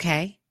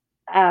 Okay.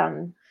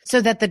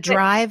 So that the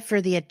drive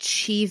for the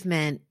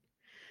achievement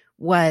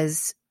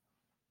was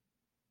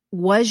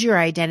your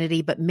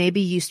identity, but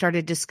maybe you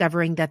started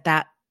discovering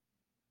that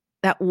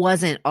that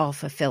wasn't all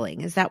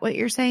fulfilling. Is that what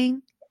you're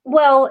saying?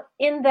 Well,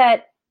 in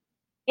that,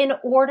 in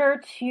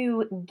order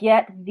to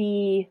get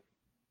the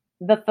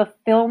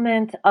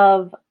fulfillment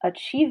of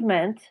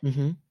achievement,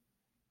 Mm-hmm.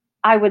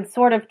 I would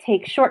sort of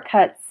take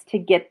shortcuts to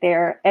get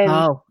there.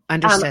 Oh,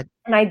 understood.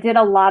 And I did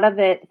a lot of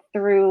it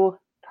through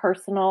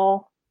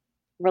personal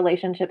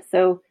relationships.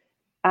 So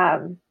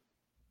I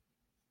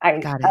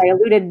Got I it.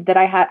 alluded that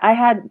I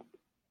had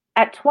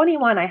at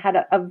 21 I had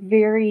a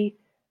very,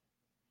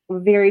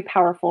 very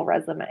powerful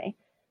resume.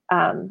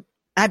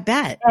 I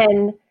bet.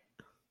 And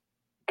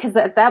because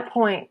at that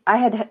point I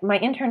had my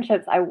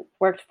internships, I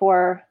worked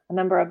for a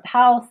member of the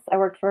House, I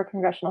worked for a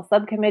congressional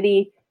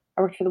subcommittee,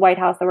 I worked for the White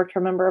House, I worked for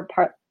a member of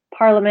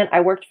Parliament,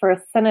 I worked for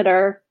a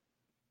senator,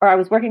 or I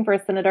was working for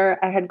a senator.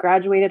 I had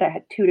graduated, I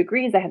had 2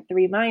 degrees, I had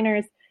 3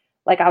 minors,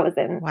 like I was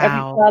in every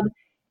Wow. club.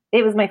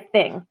 It was my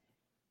thing.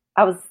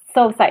 I was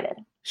so excited.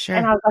 Sure.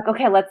 And I was like,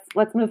 okay,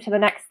 let's move to the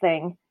next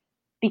thing.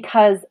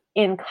 Because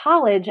in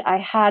college, I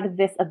had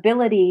this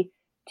ability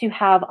to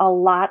have a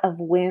lot of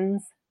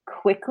wins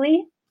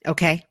quickly.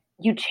 Okay.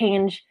 You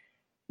change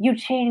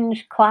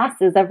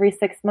classes every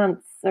 6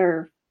 months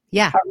or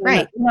Yeah.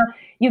 Right.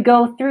 you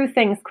go through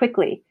things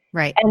quickly.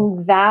 Right.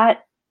 And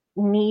that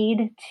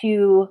need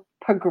to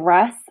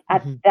progress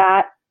at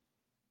that,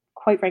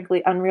 quite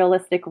frankly,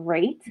 unrealistic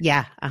rate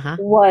Yeah.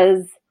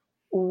 was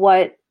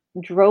what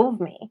drove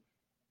me.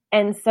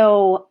 And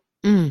so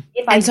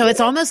it's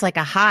almost like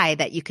a high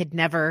that you could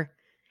never,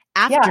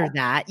 after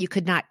that, you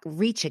could not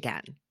reach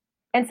again.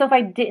 And so if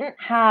I didn't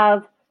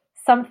have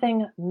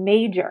something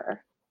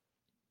major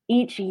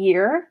each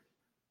year,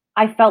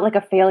 I felt like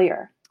a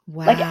failure.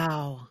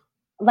 Wow.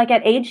 Like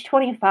at age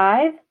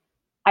 25,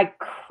 I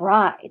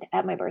cried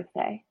at my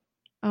birthday.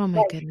 Oh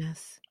my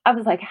goodness. I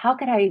was like, how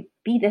could I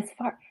be this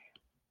far?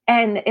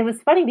 And it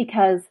was funny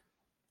because,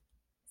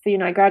 so,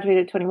 I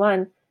graduated at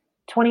 21.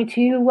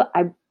 22,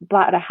 I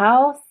bought a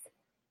house.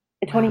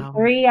 At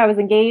 23, I was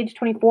engaged.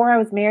 24, I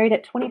was married.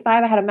 At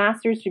 25, I had a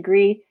master's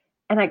degree,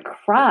 and I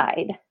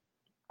cried.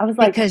 I was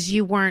like, because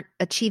you weren't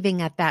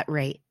achieving at that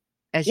rate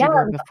as you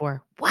were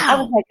before. Wow. I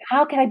was like,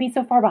 how can I be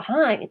so far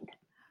behind?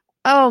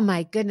 Oh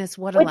my goodness,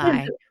 what a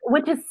lie.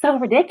 Which is so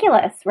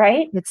ridiculous,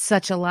 right? It's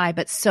such a lie,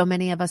 but so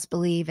many of us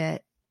believe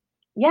it.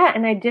 Yeah,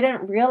 and I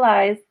didn't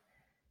realize,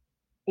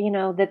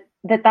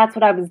 that's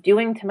what I was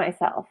doing to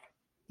myself.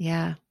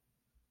 Yeah.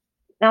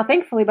 Now,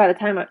 thankfully, by the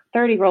time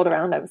 30 rolled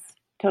around, I was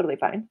totally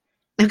fine.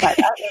 Okay. But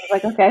I was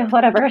like, okay,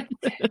 whatever.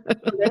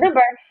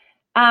 Remember,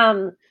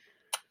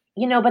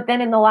 but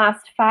then in the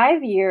last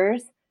 5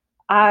 years,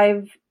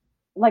 I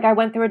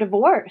went through a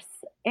divorce,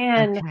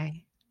 and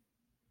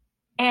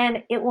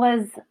it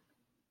was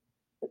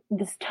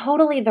this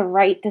totally the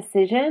right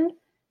decision.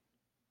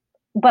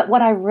 But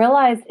what I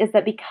realized is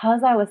that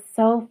because I was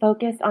so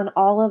focused on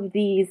all of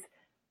these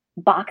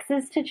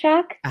boxes to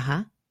check,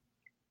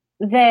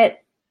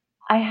 that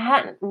I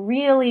hadn't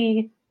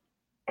really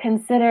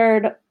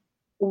considered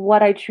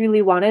what I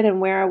truly wanted and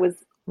where I was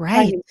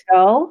trying to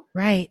go.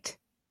 Right.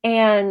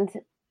 And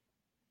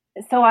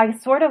so I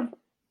sort of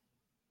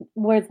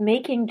was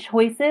making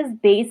choices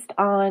based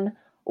on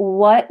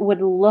what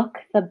would look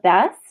the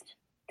best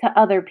to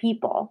other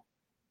people.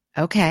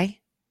 Okay.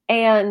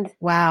 And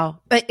wow.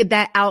 But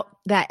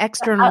that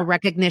external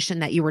recognition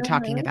that you were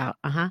talking about.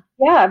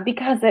 Yeah,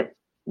 because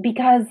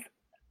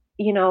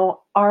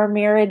our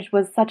marriage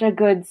was such a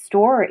good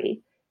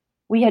story.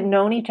 We had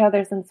known each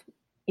other since,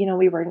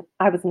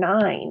 I was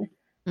 9.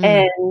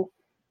 And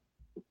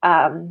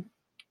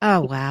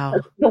oh wow.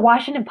 The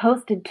Washington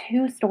Post did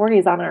 2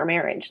 stories on our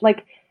marriage.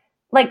 Like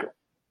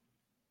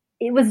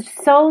it was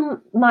so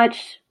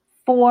much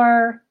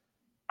for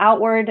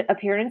outward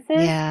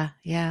appearances. Yeah,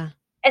 yeah.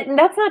 And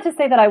that's not to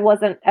say that I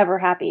wasn't ever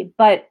happy,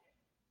 but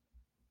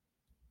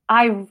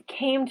I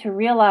came to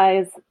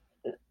realize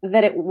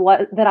that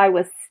I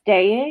was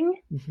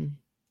staying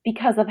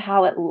because of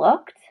how it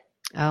looked.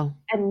 Oh.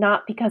 And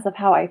not because of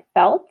how I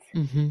felt.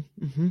 And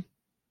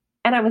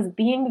I was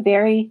being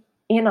very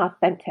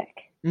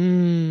inauthentic.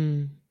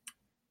 And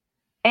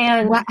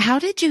how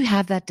did you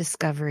have that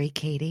discovery,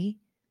 Katie?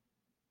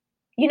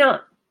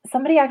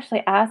 Somebody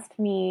actually asked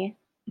me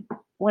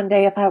one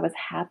day if I was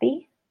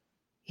happy.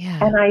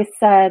 Yeah. And I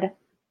said,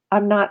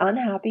 I'm not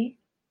unhappy.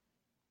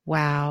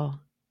 Wow.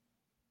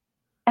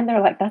 And they're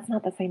like, that's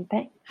not the same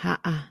thing.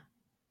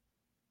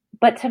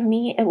 But to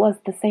me, it was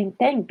the same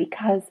thing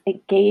because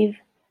it gave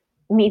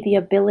me the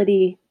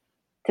ability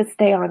to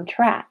stay on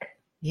track.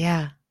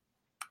 Yeah.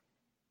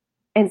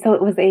 And so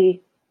it was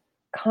a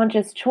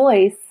conscious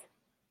choice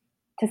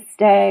to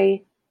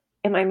stay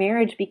in my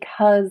marriage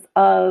because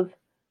of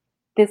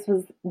this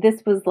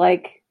was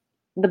like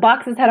the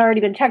boxes had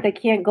already been checked. I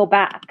can't go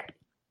back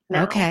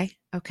now. Okay.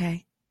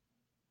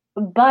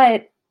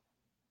 But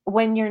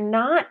when you're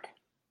not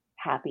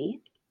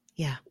happy,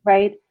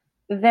 right,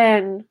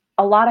 then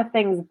a lot of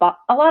things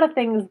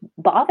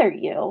bother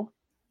you.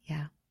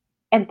 Yeah.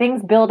 And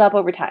things build up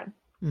over time.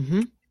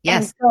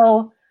 Yes. And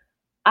so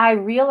I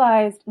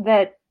realized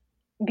that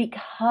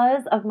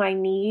because of my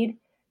need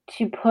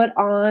to put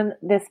on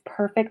this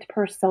perfect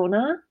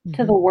persona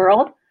to the Mhm.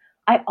 world,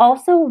 I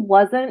also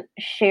wasn't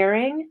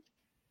sharing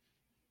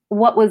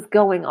what was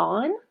going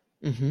on.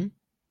 Mhm.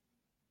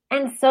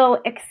 And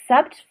so,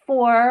 except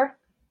for,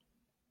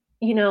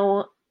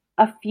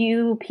 a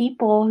few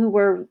people who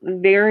were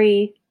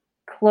very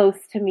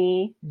close to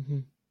me,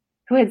 Mhm.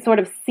 who had sort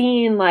of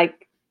seen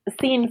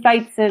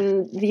fights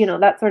and,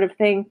 that sort of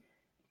thing,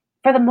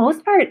 for the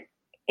most part,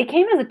 it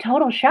came as a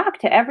total shock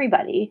to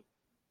everybody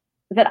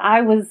that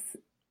I was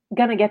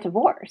going to get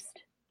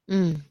divorced.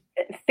 Mm.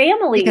 Because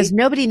Family,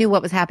 nobody knew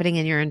what was happening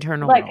in your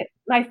internal world. like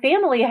my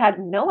family had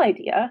no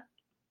idea,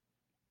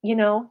 you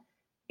know.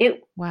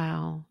 It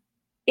Wow.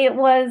 it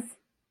was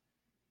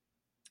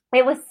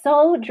it was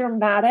so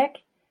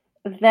dramatic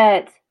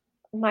that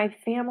my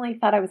family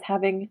thought I was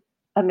having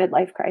a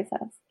midlife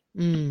crisis.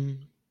 Mm.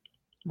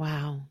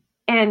 Wow.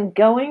 And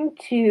I went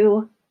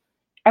to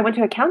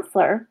a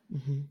counselor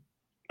Mhm.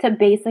 to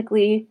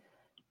basically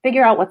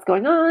figure out what's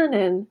going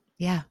on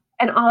Yeah.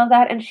 and all of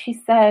that. And she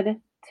said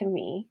to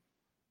me,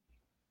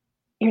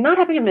 "You're not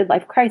having a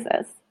midlife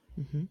crisis.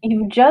 Mhm.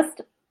 You've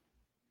just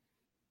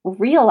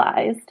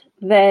realized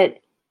that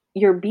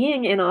you're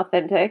being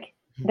inauthentic,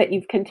 Mhm. that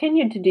you've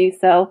continued to do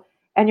so,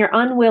 and you're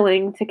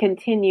unwilling to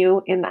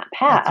continue in that That's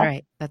path."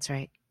 right. That's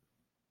right.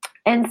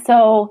 And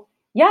so,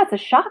 yeah, it's a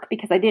shock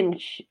because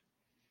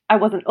I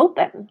wasn't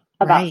open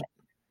about Right. it.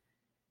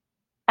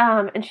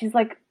 And she's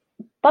like,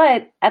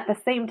 "But at the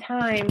same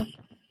time,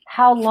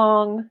 how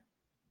long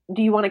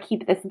do you want to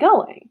keep this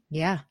going?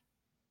 Yeah.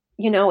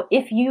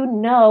 If you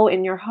know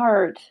in your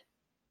heart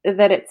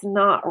that it's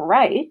not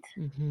right,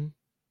 Mhm.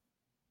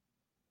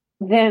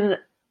 then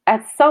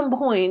at some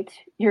point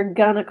you're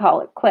gonna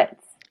call it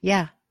quits."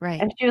 Yeah. Right.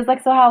 And she was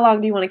like, "So how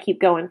long do you want to keep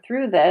going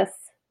through this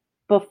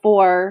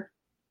before,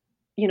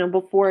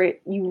 before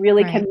you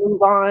really can Right.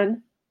 move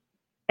on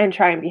and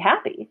try and be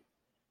happy?"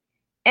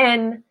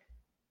 And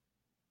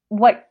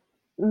what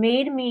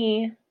made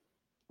me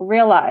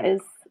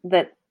realize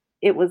that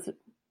it was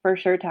for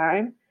sure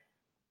time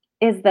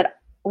is that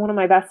one of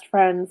my best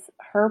friends,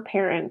 her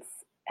parents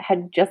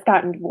had just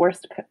gotten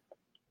divorced,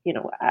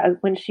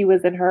 when she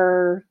was an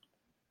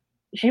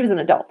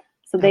adult.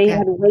 So they Okay.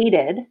 had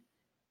waited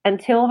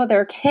until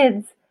their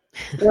kids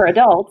were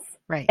adults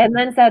Right. and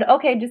then said,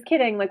 "Okay, just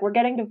kidding. Like, we're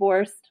getting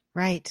divorced.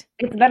 Right.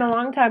 It's been a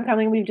long time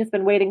coming. We've just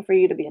been waiting for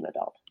you to be an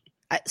adult."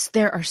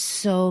 There are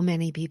so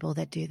many people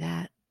that do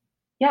that.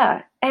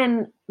 Yeah.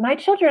 And my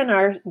children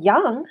are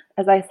young,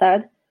 as I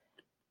said.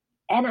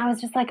 And I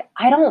was just like,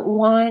 I don't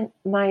want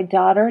my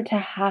daughter to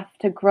have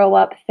to grow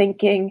up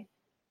thinking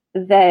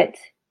that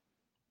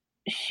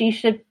she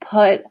should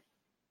put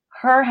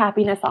her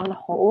happiness on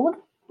hold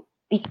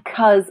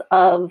because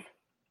of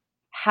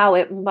how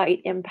it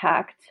might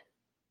impact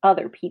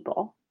other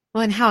people.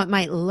 Well, and how it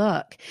might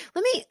look.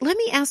 Let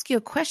me ask you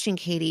a question,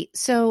 Katie.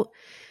 So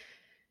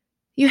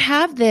you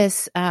have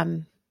this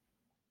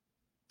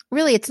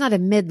really, it's not a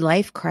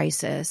midlife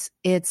crisis.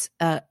 It's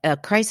a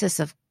crisis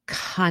of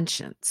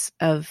conscience,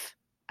 of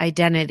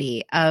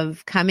identity,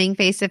 of coming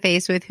face to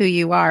face with who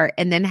you are,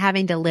 and then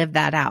having to live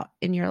that out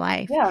in your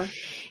life. Yeah.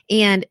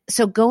 And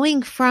so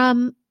going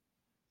from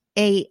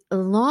a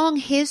long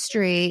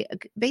history,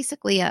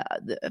 basically a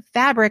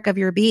fabric of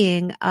your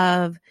being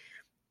of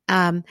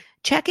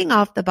checking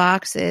off the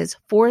boxes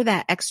for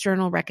that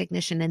external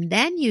recognition. And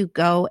then you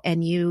go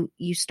and you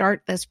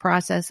start this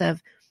process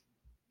of,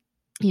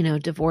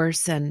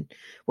 divorce and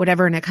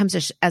whatever. And it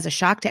comes as a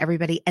shock to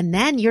everybody. And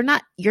then you're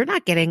not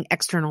getting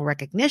external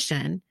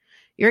recognition.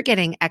 You're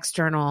getting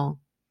external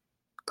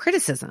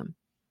criticism.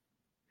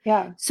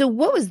 Yeah. So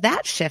what was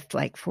that shift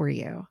like for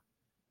you?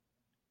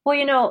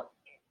 Well,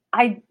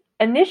 I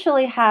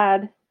initially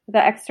had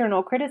the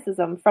external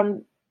criticism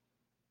from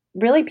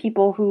really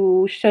people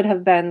who should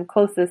have been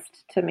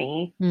closest to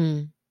me,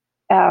 Hmm.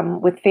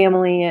 with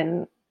family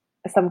and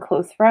some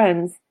close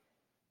friends.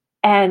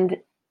 And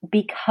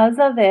because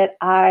of it,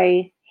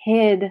 I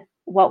hid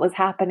what was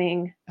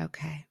happening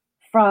Okay.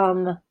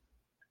 from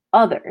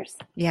others.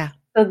 Yeah.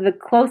 So the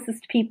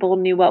closest people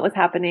knew what was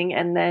happening.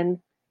 And then,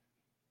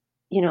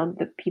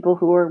 the people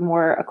who were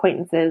more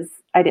acquaintances,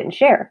 I didn't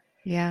share.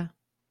 Yeah.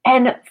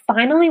 And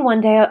finally,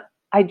 one day,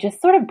 I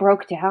just sort of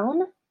broke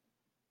down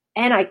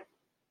and I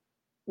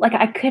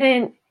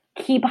couldn't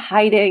keep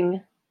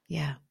hiding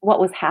Yeah. what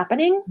was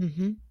happening,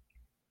 Mm-hmm.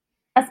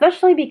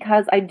 especially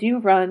because I do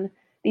run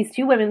these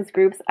two women's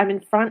groups. I'm in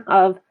front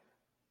of,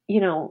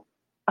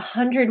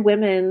 100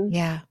 women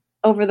Yeah.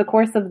 over the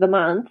course of the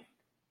month,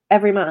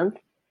 every month.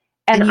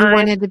 And you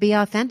wanted to be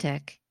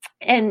authentic.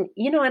 And,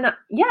 yeah,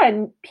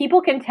 and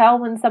people can tell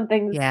when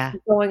something's Yeah.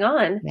 going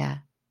on. Yeah.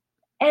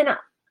 And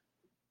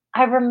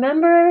I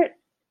remember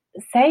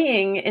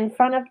saying in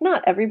front of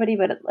not everybody,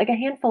 but like a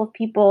handful of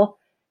people,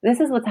 "This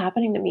is what's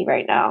happening to me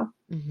right now."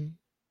 Mm-hmm.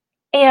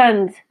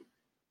 And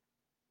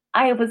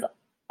I was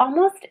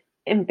almost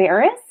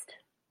embarrassed,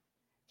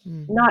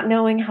 Mm-hmm. not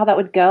knowing how that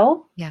would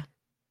go. Yeah.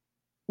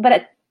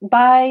 But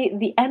by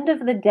the end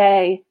of the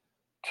day,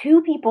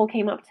 two people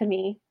came up to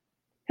me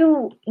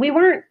who we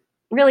weren't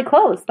really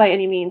close by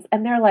any means.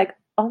 And they're like,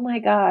 oh my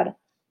God,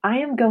 I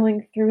am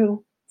going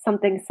through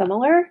something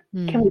similar.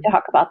 Can we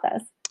talk about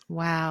this?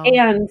 Wow.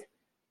 And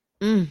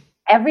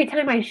every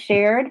time I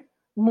shared,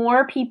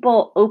 more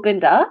people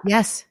opened up.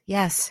 Yes.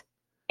 Yes.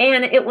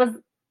 And it was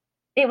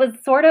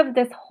sort of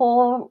this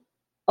whole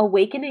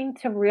awakening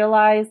to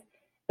realize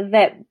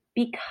that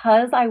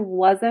because I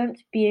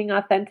wasn't being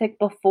authentic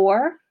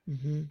before,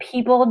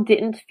 people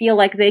didn't feel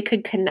like they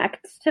could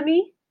connect to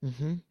me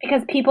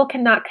because people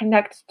cannot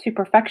connect to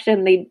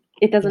perfection.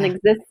 It doesn't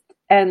exist,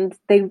 and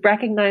they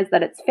recognize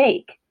that it's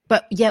fake.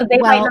 But yet, so they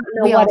might not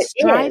know we what all it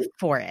strive is.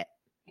 for it.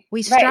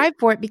 We strive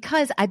for it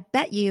because I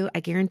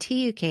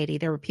guarantee you, Katie,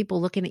 there were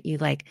people looking at you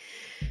like,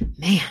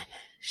 man,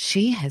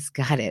 she has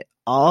got it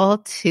all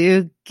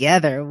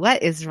together.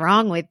 What is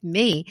wrong with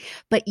me?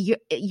 But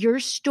your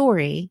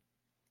story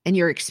and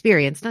your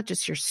experience, not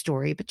just your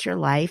story, but your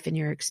life and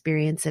your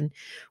experience and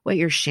what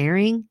you're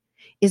sharing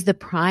is the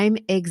prime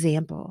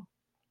example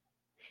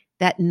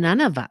that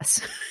none of us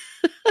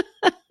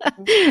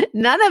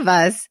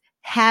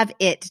have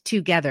it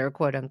together,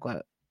 quote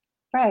unquote.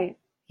 Right.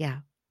 Yeah.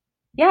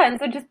 Yeah. And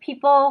so just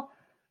people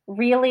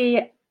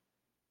really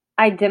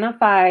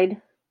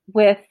identified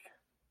with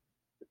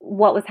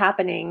what was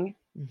happening.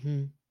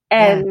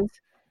 And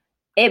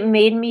it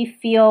made me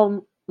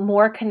feel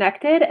more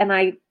connected. And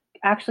I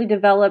actually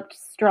developed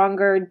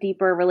stronger,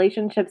 deeper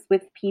relationships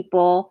with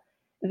people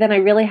than I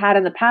really had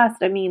in the past.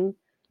 I mean,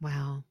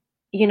 wow.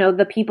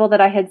 The people that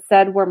I had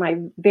said were my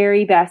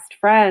very best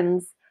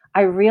friends,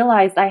 I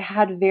realized I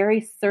had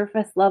very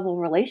surface level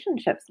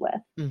relationships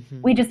with.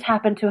 We just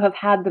happened to have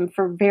had them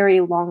for a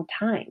very long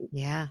time.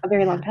 Yeah. A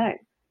very long time.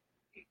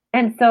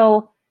 And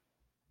so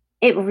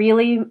it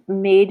really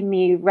made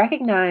me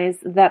recognize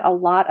that a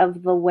lot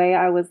of the way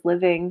I was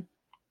living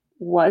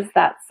was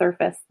that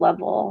surface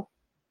level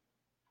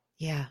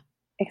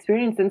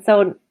experience. And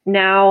so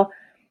now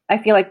I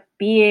feel like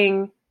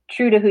being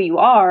true to who you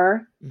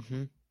are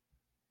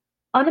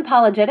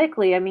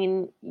unapologetically, I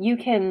mean, you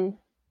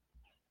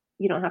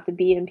don't have to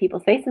be in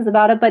people's faces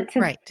about it, but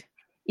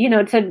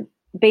to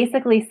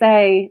basically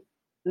say,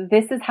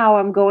 this is how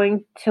I'm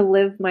going to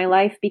live my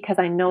life because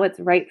I know it's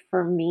right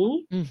for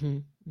me.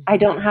 I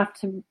don't have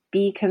to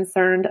be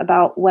concerned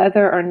about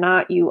whether or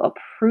not you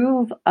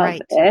approve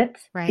of it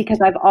because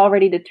I've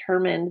already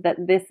determined that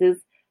this is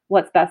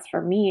what's best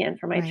for me and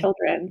for my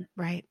children.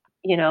 Right.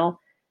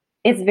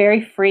 It's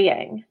very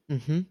freeing.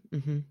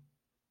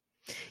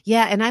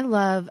 Yeah. And I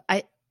love,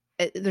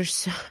 there's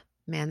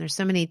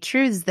so many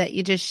truths that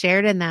you just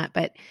shared in that,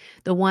 but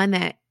the one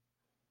that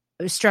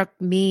struck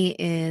me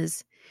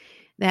is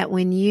that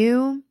when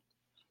you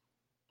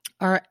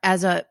are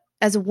as a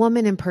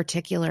woman in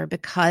particular,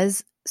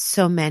 because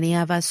so many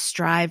of us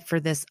strive for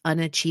this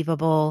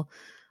unachievable,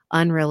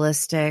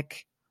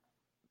 unrealistic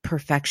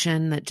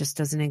perfection that just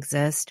doesn't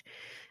exist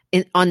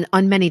on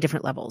many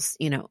different levels,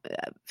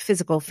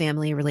 physical,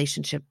 family,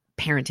 relationship,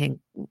 parenting,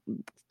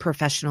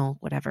 professional,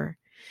 whatever.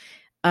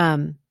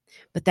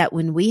 But that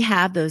when we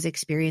have those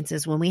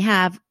experiences, when we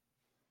have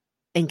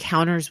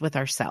encounters with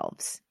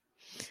ourselves,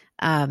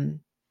 and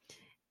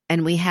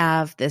we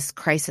have this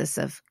crisis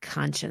of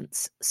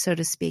conscience, so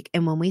to speak,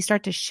 and when we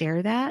start to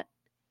share that,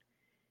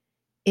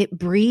 it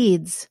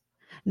breeds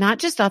not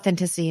just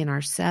authenticity in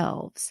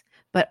ourselves,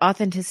 but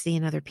authenticity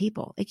in other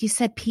people. Like you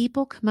said,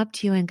 people come up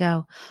to you and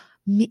go,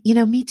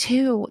 me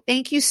too.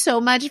 Thank you so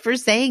much for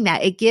saying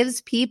that. It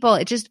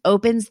just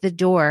opens the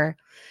door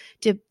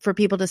for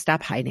people to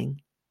stop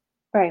hiding.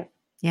 Right.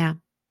 Yeah.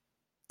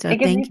 So it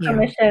gives thank you you.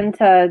 Permission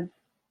to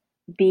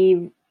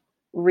be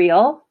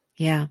real.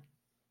 Yeah.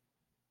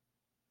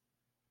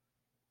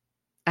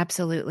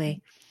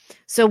 Absolutely.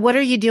 So what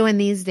are you doing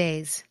these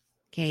days,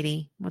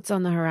 Katie? What's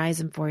on the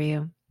horizon for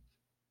you?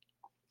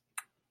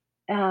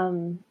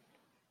 So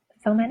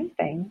many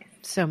things.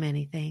 So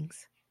many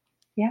things.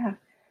 Yeah.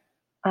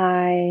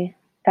 I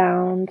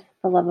found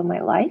the love of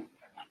my life.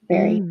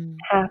 Very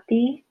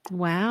happy.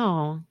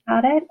 Wow.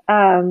 About it.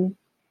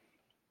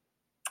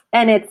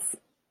 And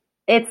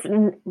it's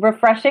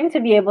refreshing to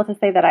be able to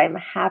say that I'm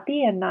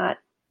happy and not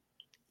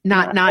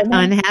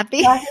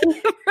unhappy.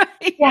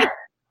 Right. Yeah.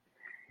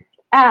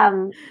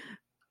 And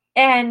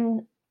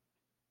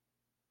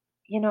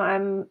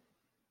I'm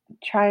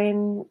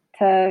trying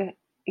to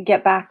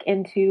get back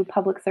into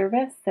public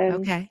service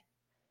and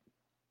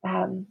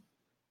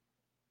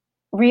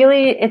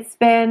really it's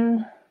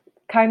been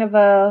kind of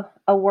a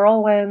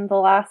whirlwind the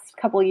last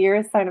couple of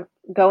years kind of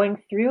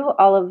going through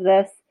all of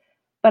this,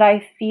 but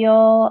I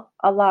feel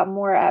a lot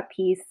more at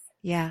peace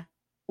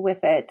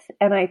with it.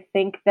 And I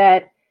think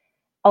that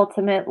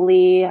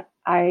ultimately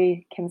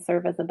I can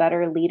serve as a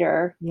better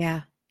leader.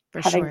 Yeah,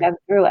 for having sure. been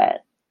through it.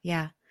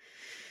 Yeah,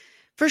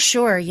 for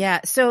sure.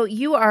 Yeah. So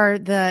you are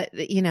the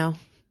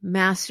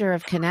master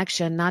of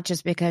connection, not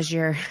just because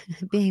you're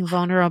being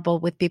vulnerable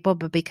with people,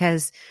 but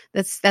because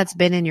that's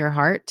been in your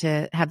heart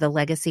to have the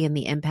legacy and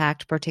the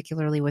impact,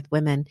 particularly with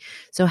women.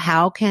 So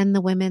how can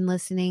the women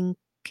listening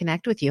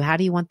connect with you? How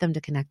do you want them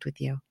to connect with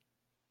you?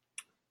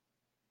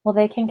 Well,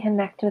 they can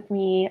connect with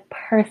me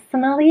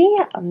personally.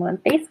 I'm on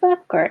Facebook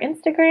or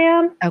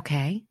Instagram.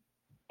 Okay.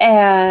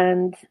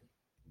 And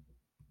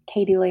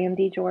Katie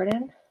Lamb-D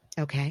Jordan.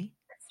 Okay.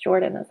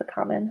 Jordan is a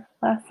common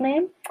last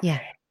name. Yeah.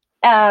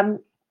 And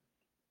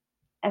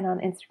on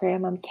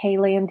Instagram, I'm K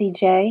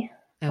Lamb-DJ.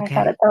 Okay. I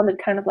thought it sounded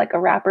kind of like a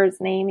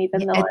rapper's name,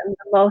 even though I'm the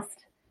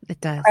most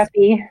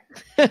preppy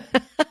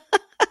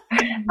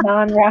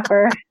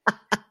non-rapper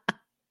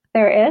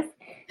there is.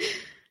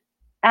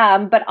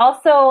 But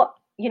also,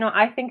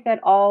 I think that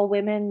all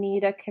women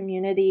need a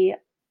community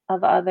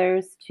of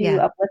others to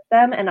uplift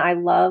them. And I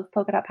love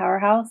Polka Dot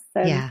Powerhouse.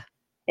 And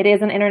it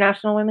is an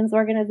international women's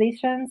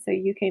organization. So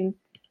you can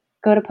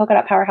go to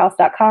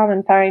polkadotpowerhouse.com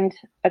and find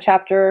a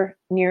chapter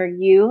near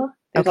you.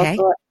 There's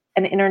also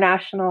an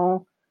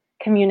international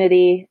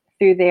community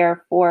through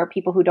there for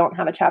people who don't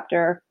have a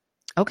chapter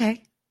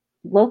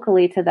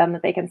locally to them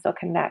that they can still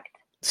connect.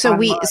 So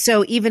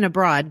so even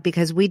abroad,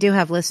 because we do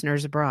have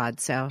listeners abroad.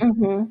 So,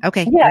 great.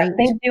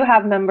 They do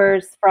have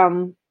members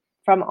from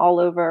all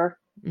over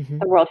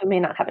the world who may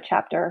not have a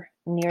chapter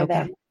near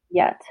them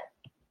yet.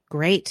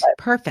 Great.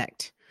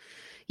 Perfect.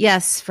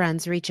 Yes,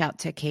 friends, reach out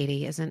to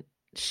Katie. Isn't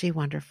she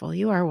wonderful?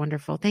 You are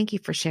wonderful. Thank you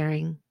for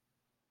sharing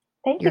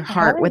your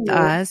heart with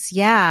us.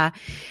 Yeah.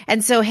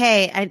 And so,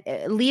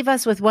 hey, leave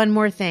us with one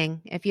more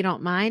thing. If you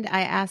don't mind,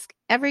 I ask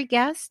every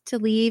guest to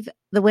leave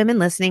the women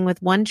listening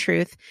with one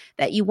truth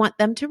that you want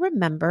them to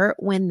remember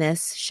when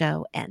this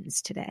show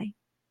ends today.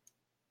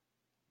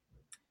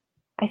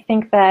 I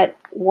think that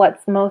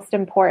what's most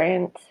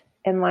important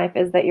in life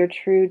is that you're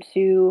true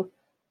to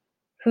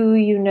who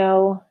you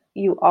know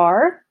you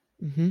are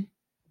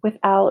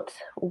without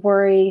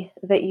worry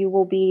that you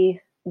will be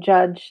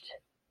judged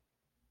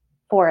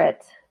for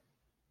it.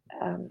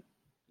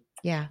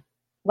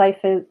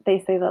 They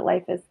say that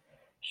life is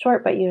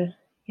short, but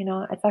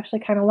it's actually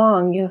kind of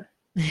long. You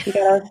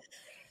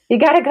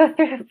gotta go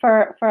through it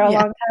for a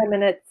long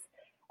time,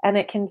 and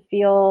it can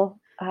feel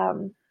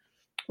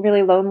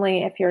really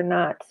lonely if you're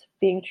not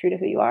being true to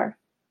who you are.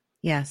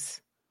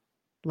 Yes.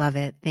 Love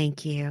it.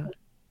 Thank you.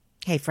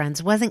 Hey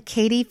friends, wasn't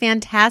Katie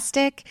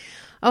fantastic?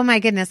 Oh my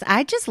goodness.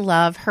 I just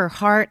love her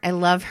heart. I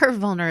love her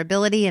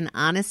vulnerability and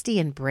honesty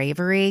and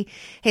bravery.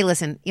 Hey,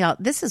 listen, y'all,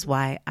 this is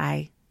why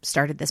I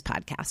started this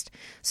podcast,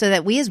 so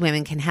that we as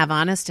women can have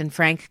honest and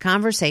frank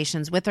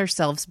conversations with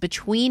ourselves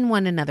between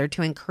one another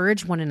to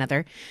encourage one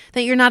another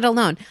that you're not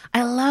alone.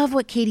 I love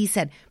what Katie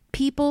said.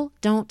 People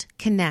don't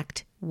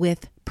connect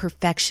with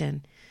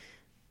perfection.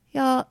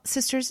 Y'all,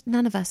 sisters,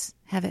 none of us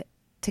have it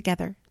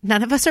together.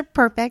 None of us are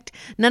perfect.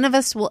 None of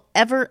us will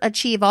ever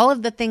achieve all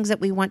of the things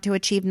that we want to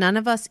achieve. None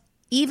of us,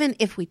 even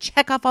if we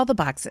check off all the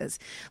boxes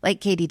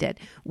like Katie did,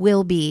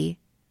 will be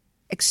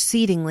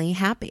exceedingly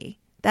happy.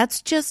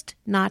 That's just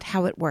not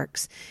how it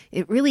works.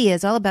 It really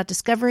is all about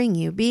discovering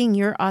you, being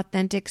your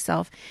authentic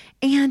self,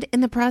 and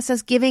in the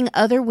process, giving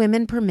other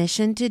women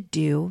permission to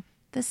do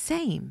the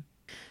same.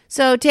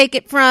 So take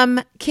it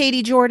from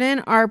Katie Jordan,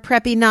 our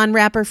preppy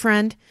non-rapper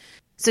friend.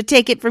 So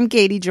take it from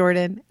Katie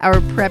Jordan, our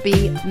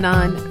preppy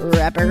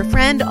non-rapper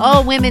friend.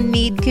 All women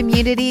need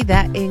community.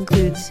 That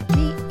includes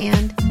me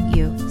and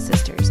you,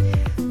 sisters.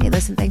 Hey,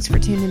 listen, thanks for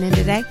tuning in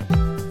today.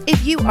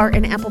 If you are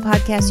an Apple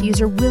Podcast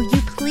user, will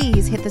you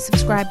please hit the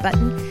subscribe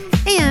button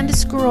and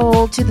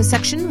scroll to the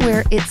section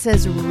where it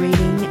says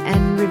rating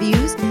and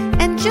reviews,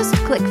 and just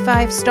click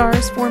 5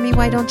 stars for me,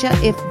 why don't you,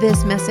 if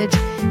this message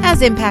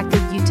has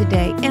impacted you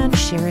today, and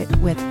share it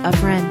with a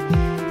friend.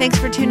 Thanks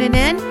for tuning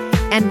in,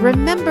 and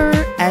remember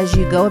as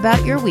you go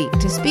about your week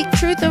to speak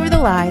truth over the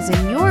lies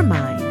in your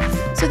mind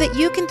so that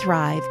you can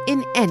thrive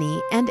in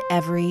any and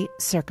every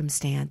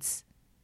circumstance.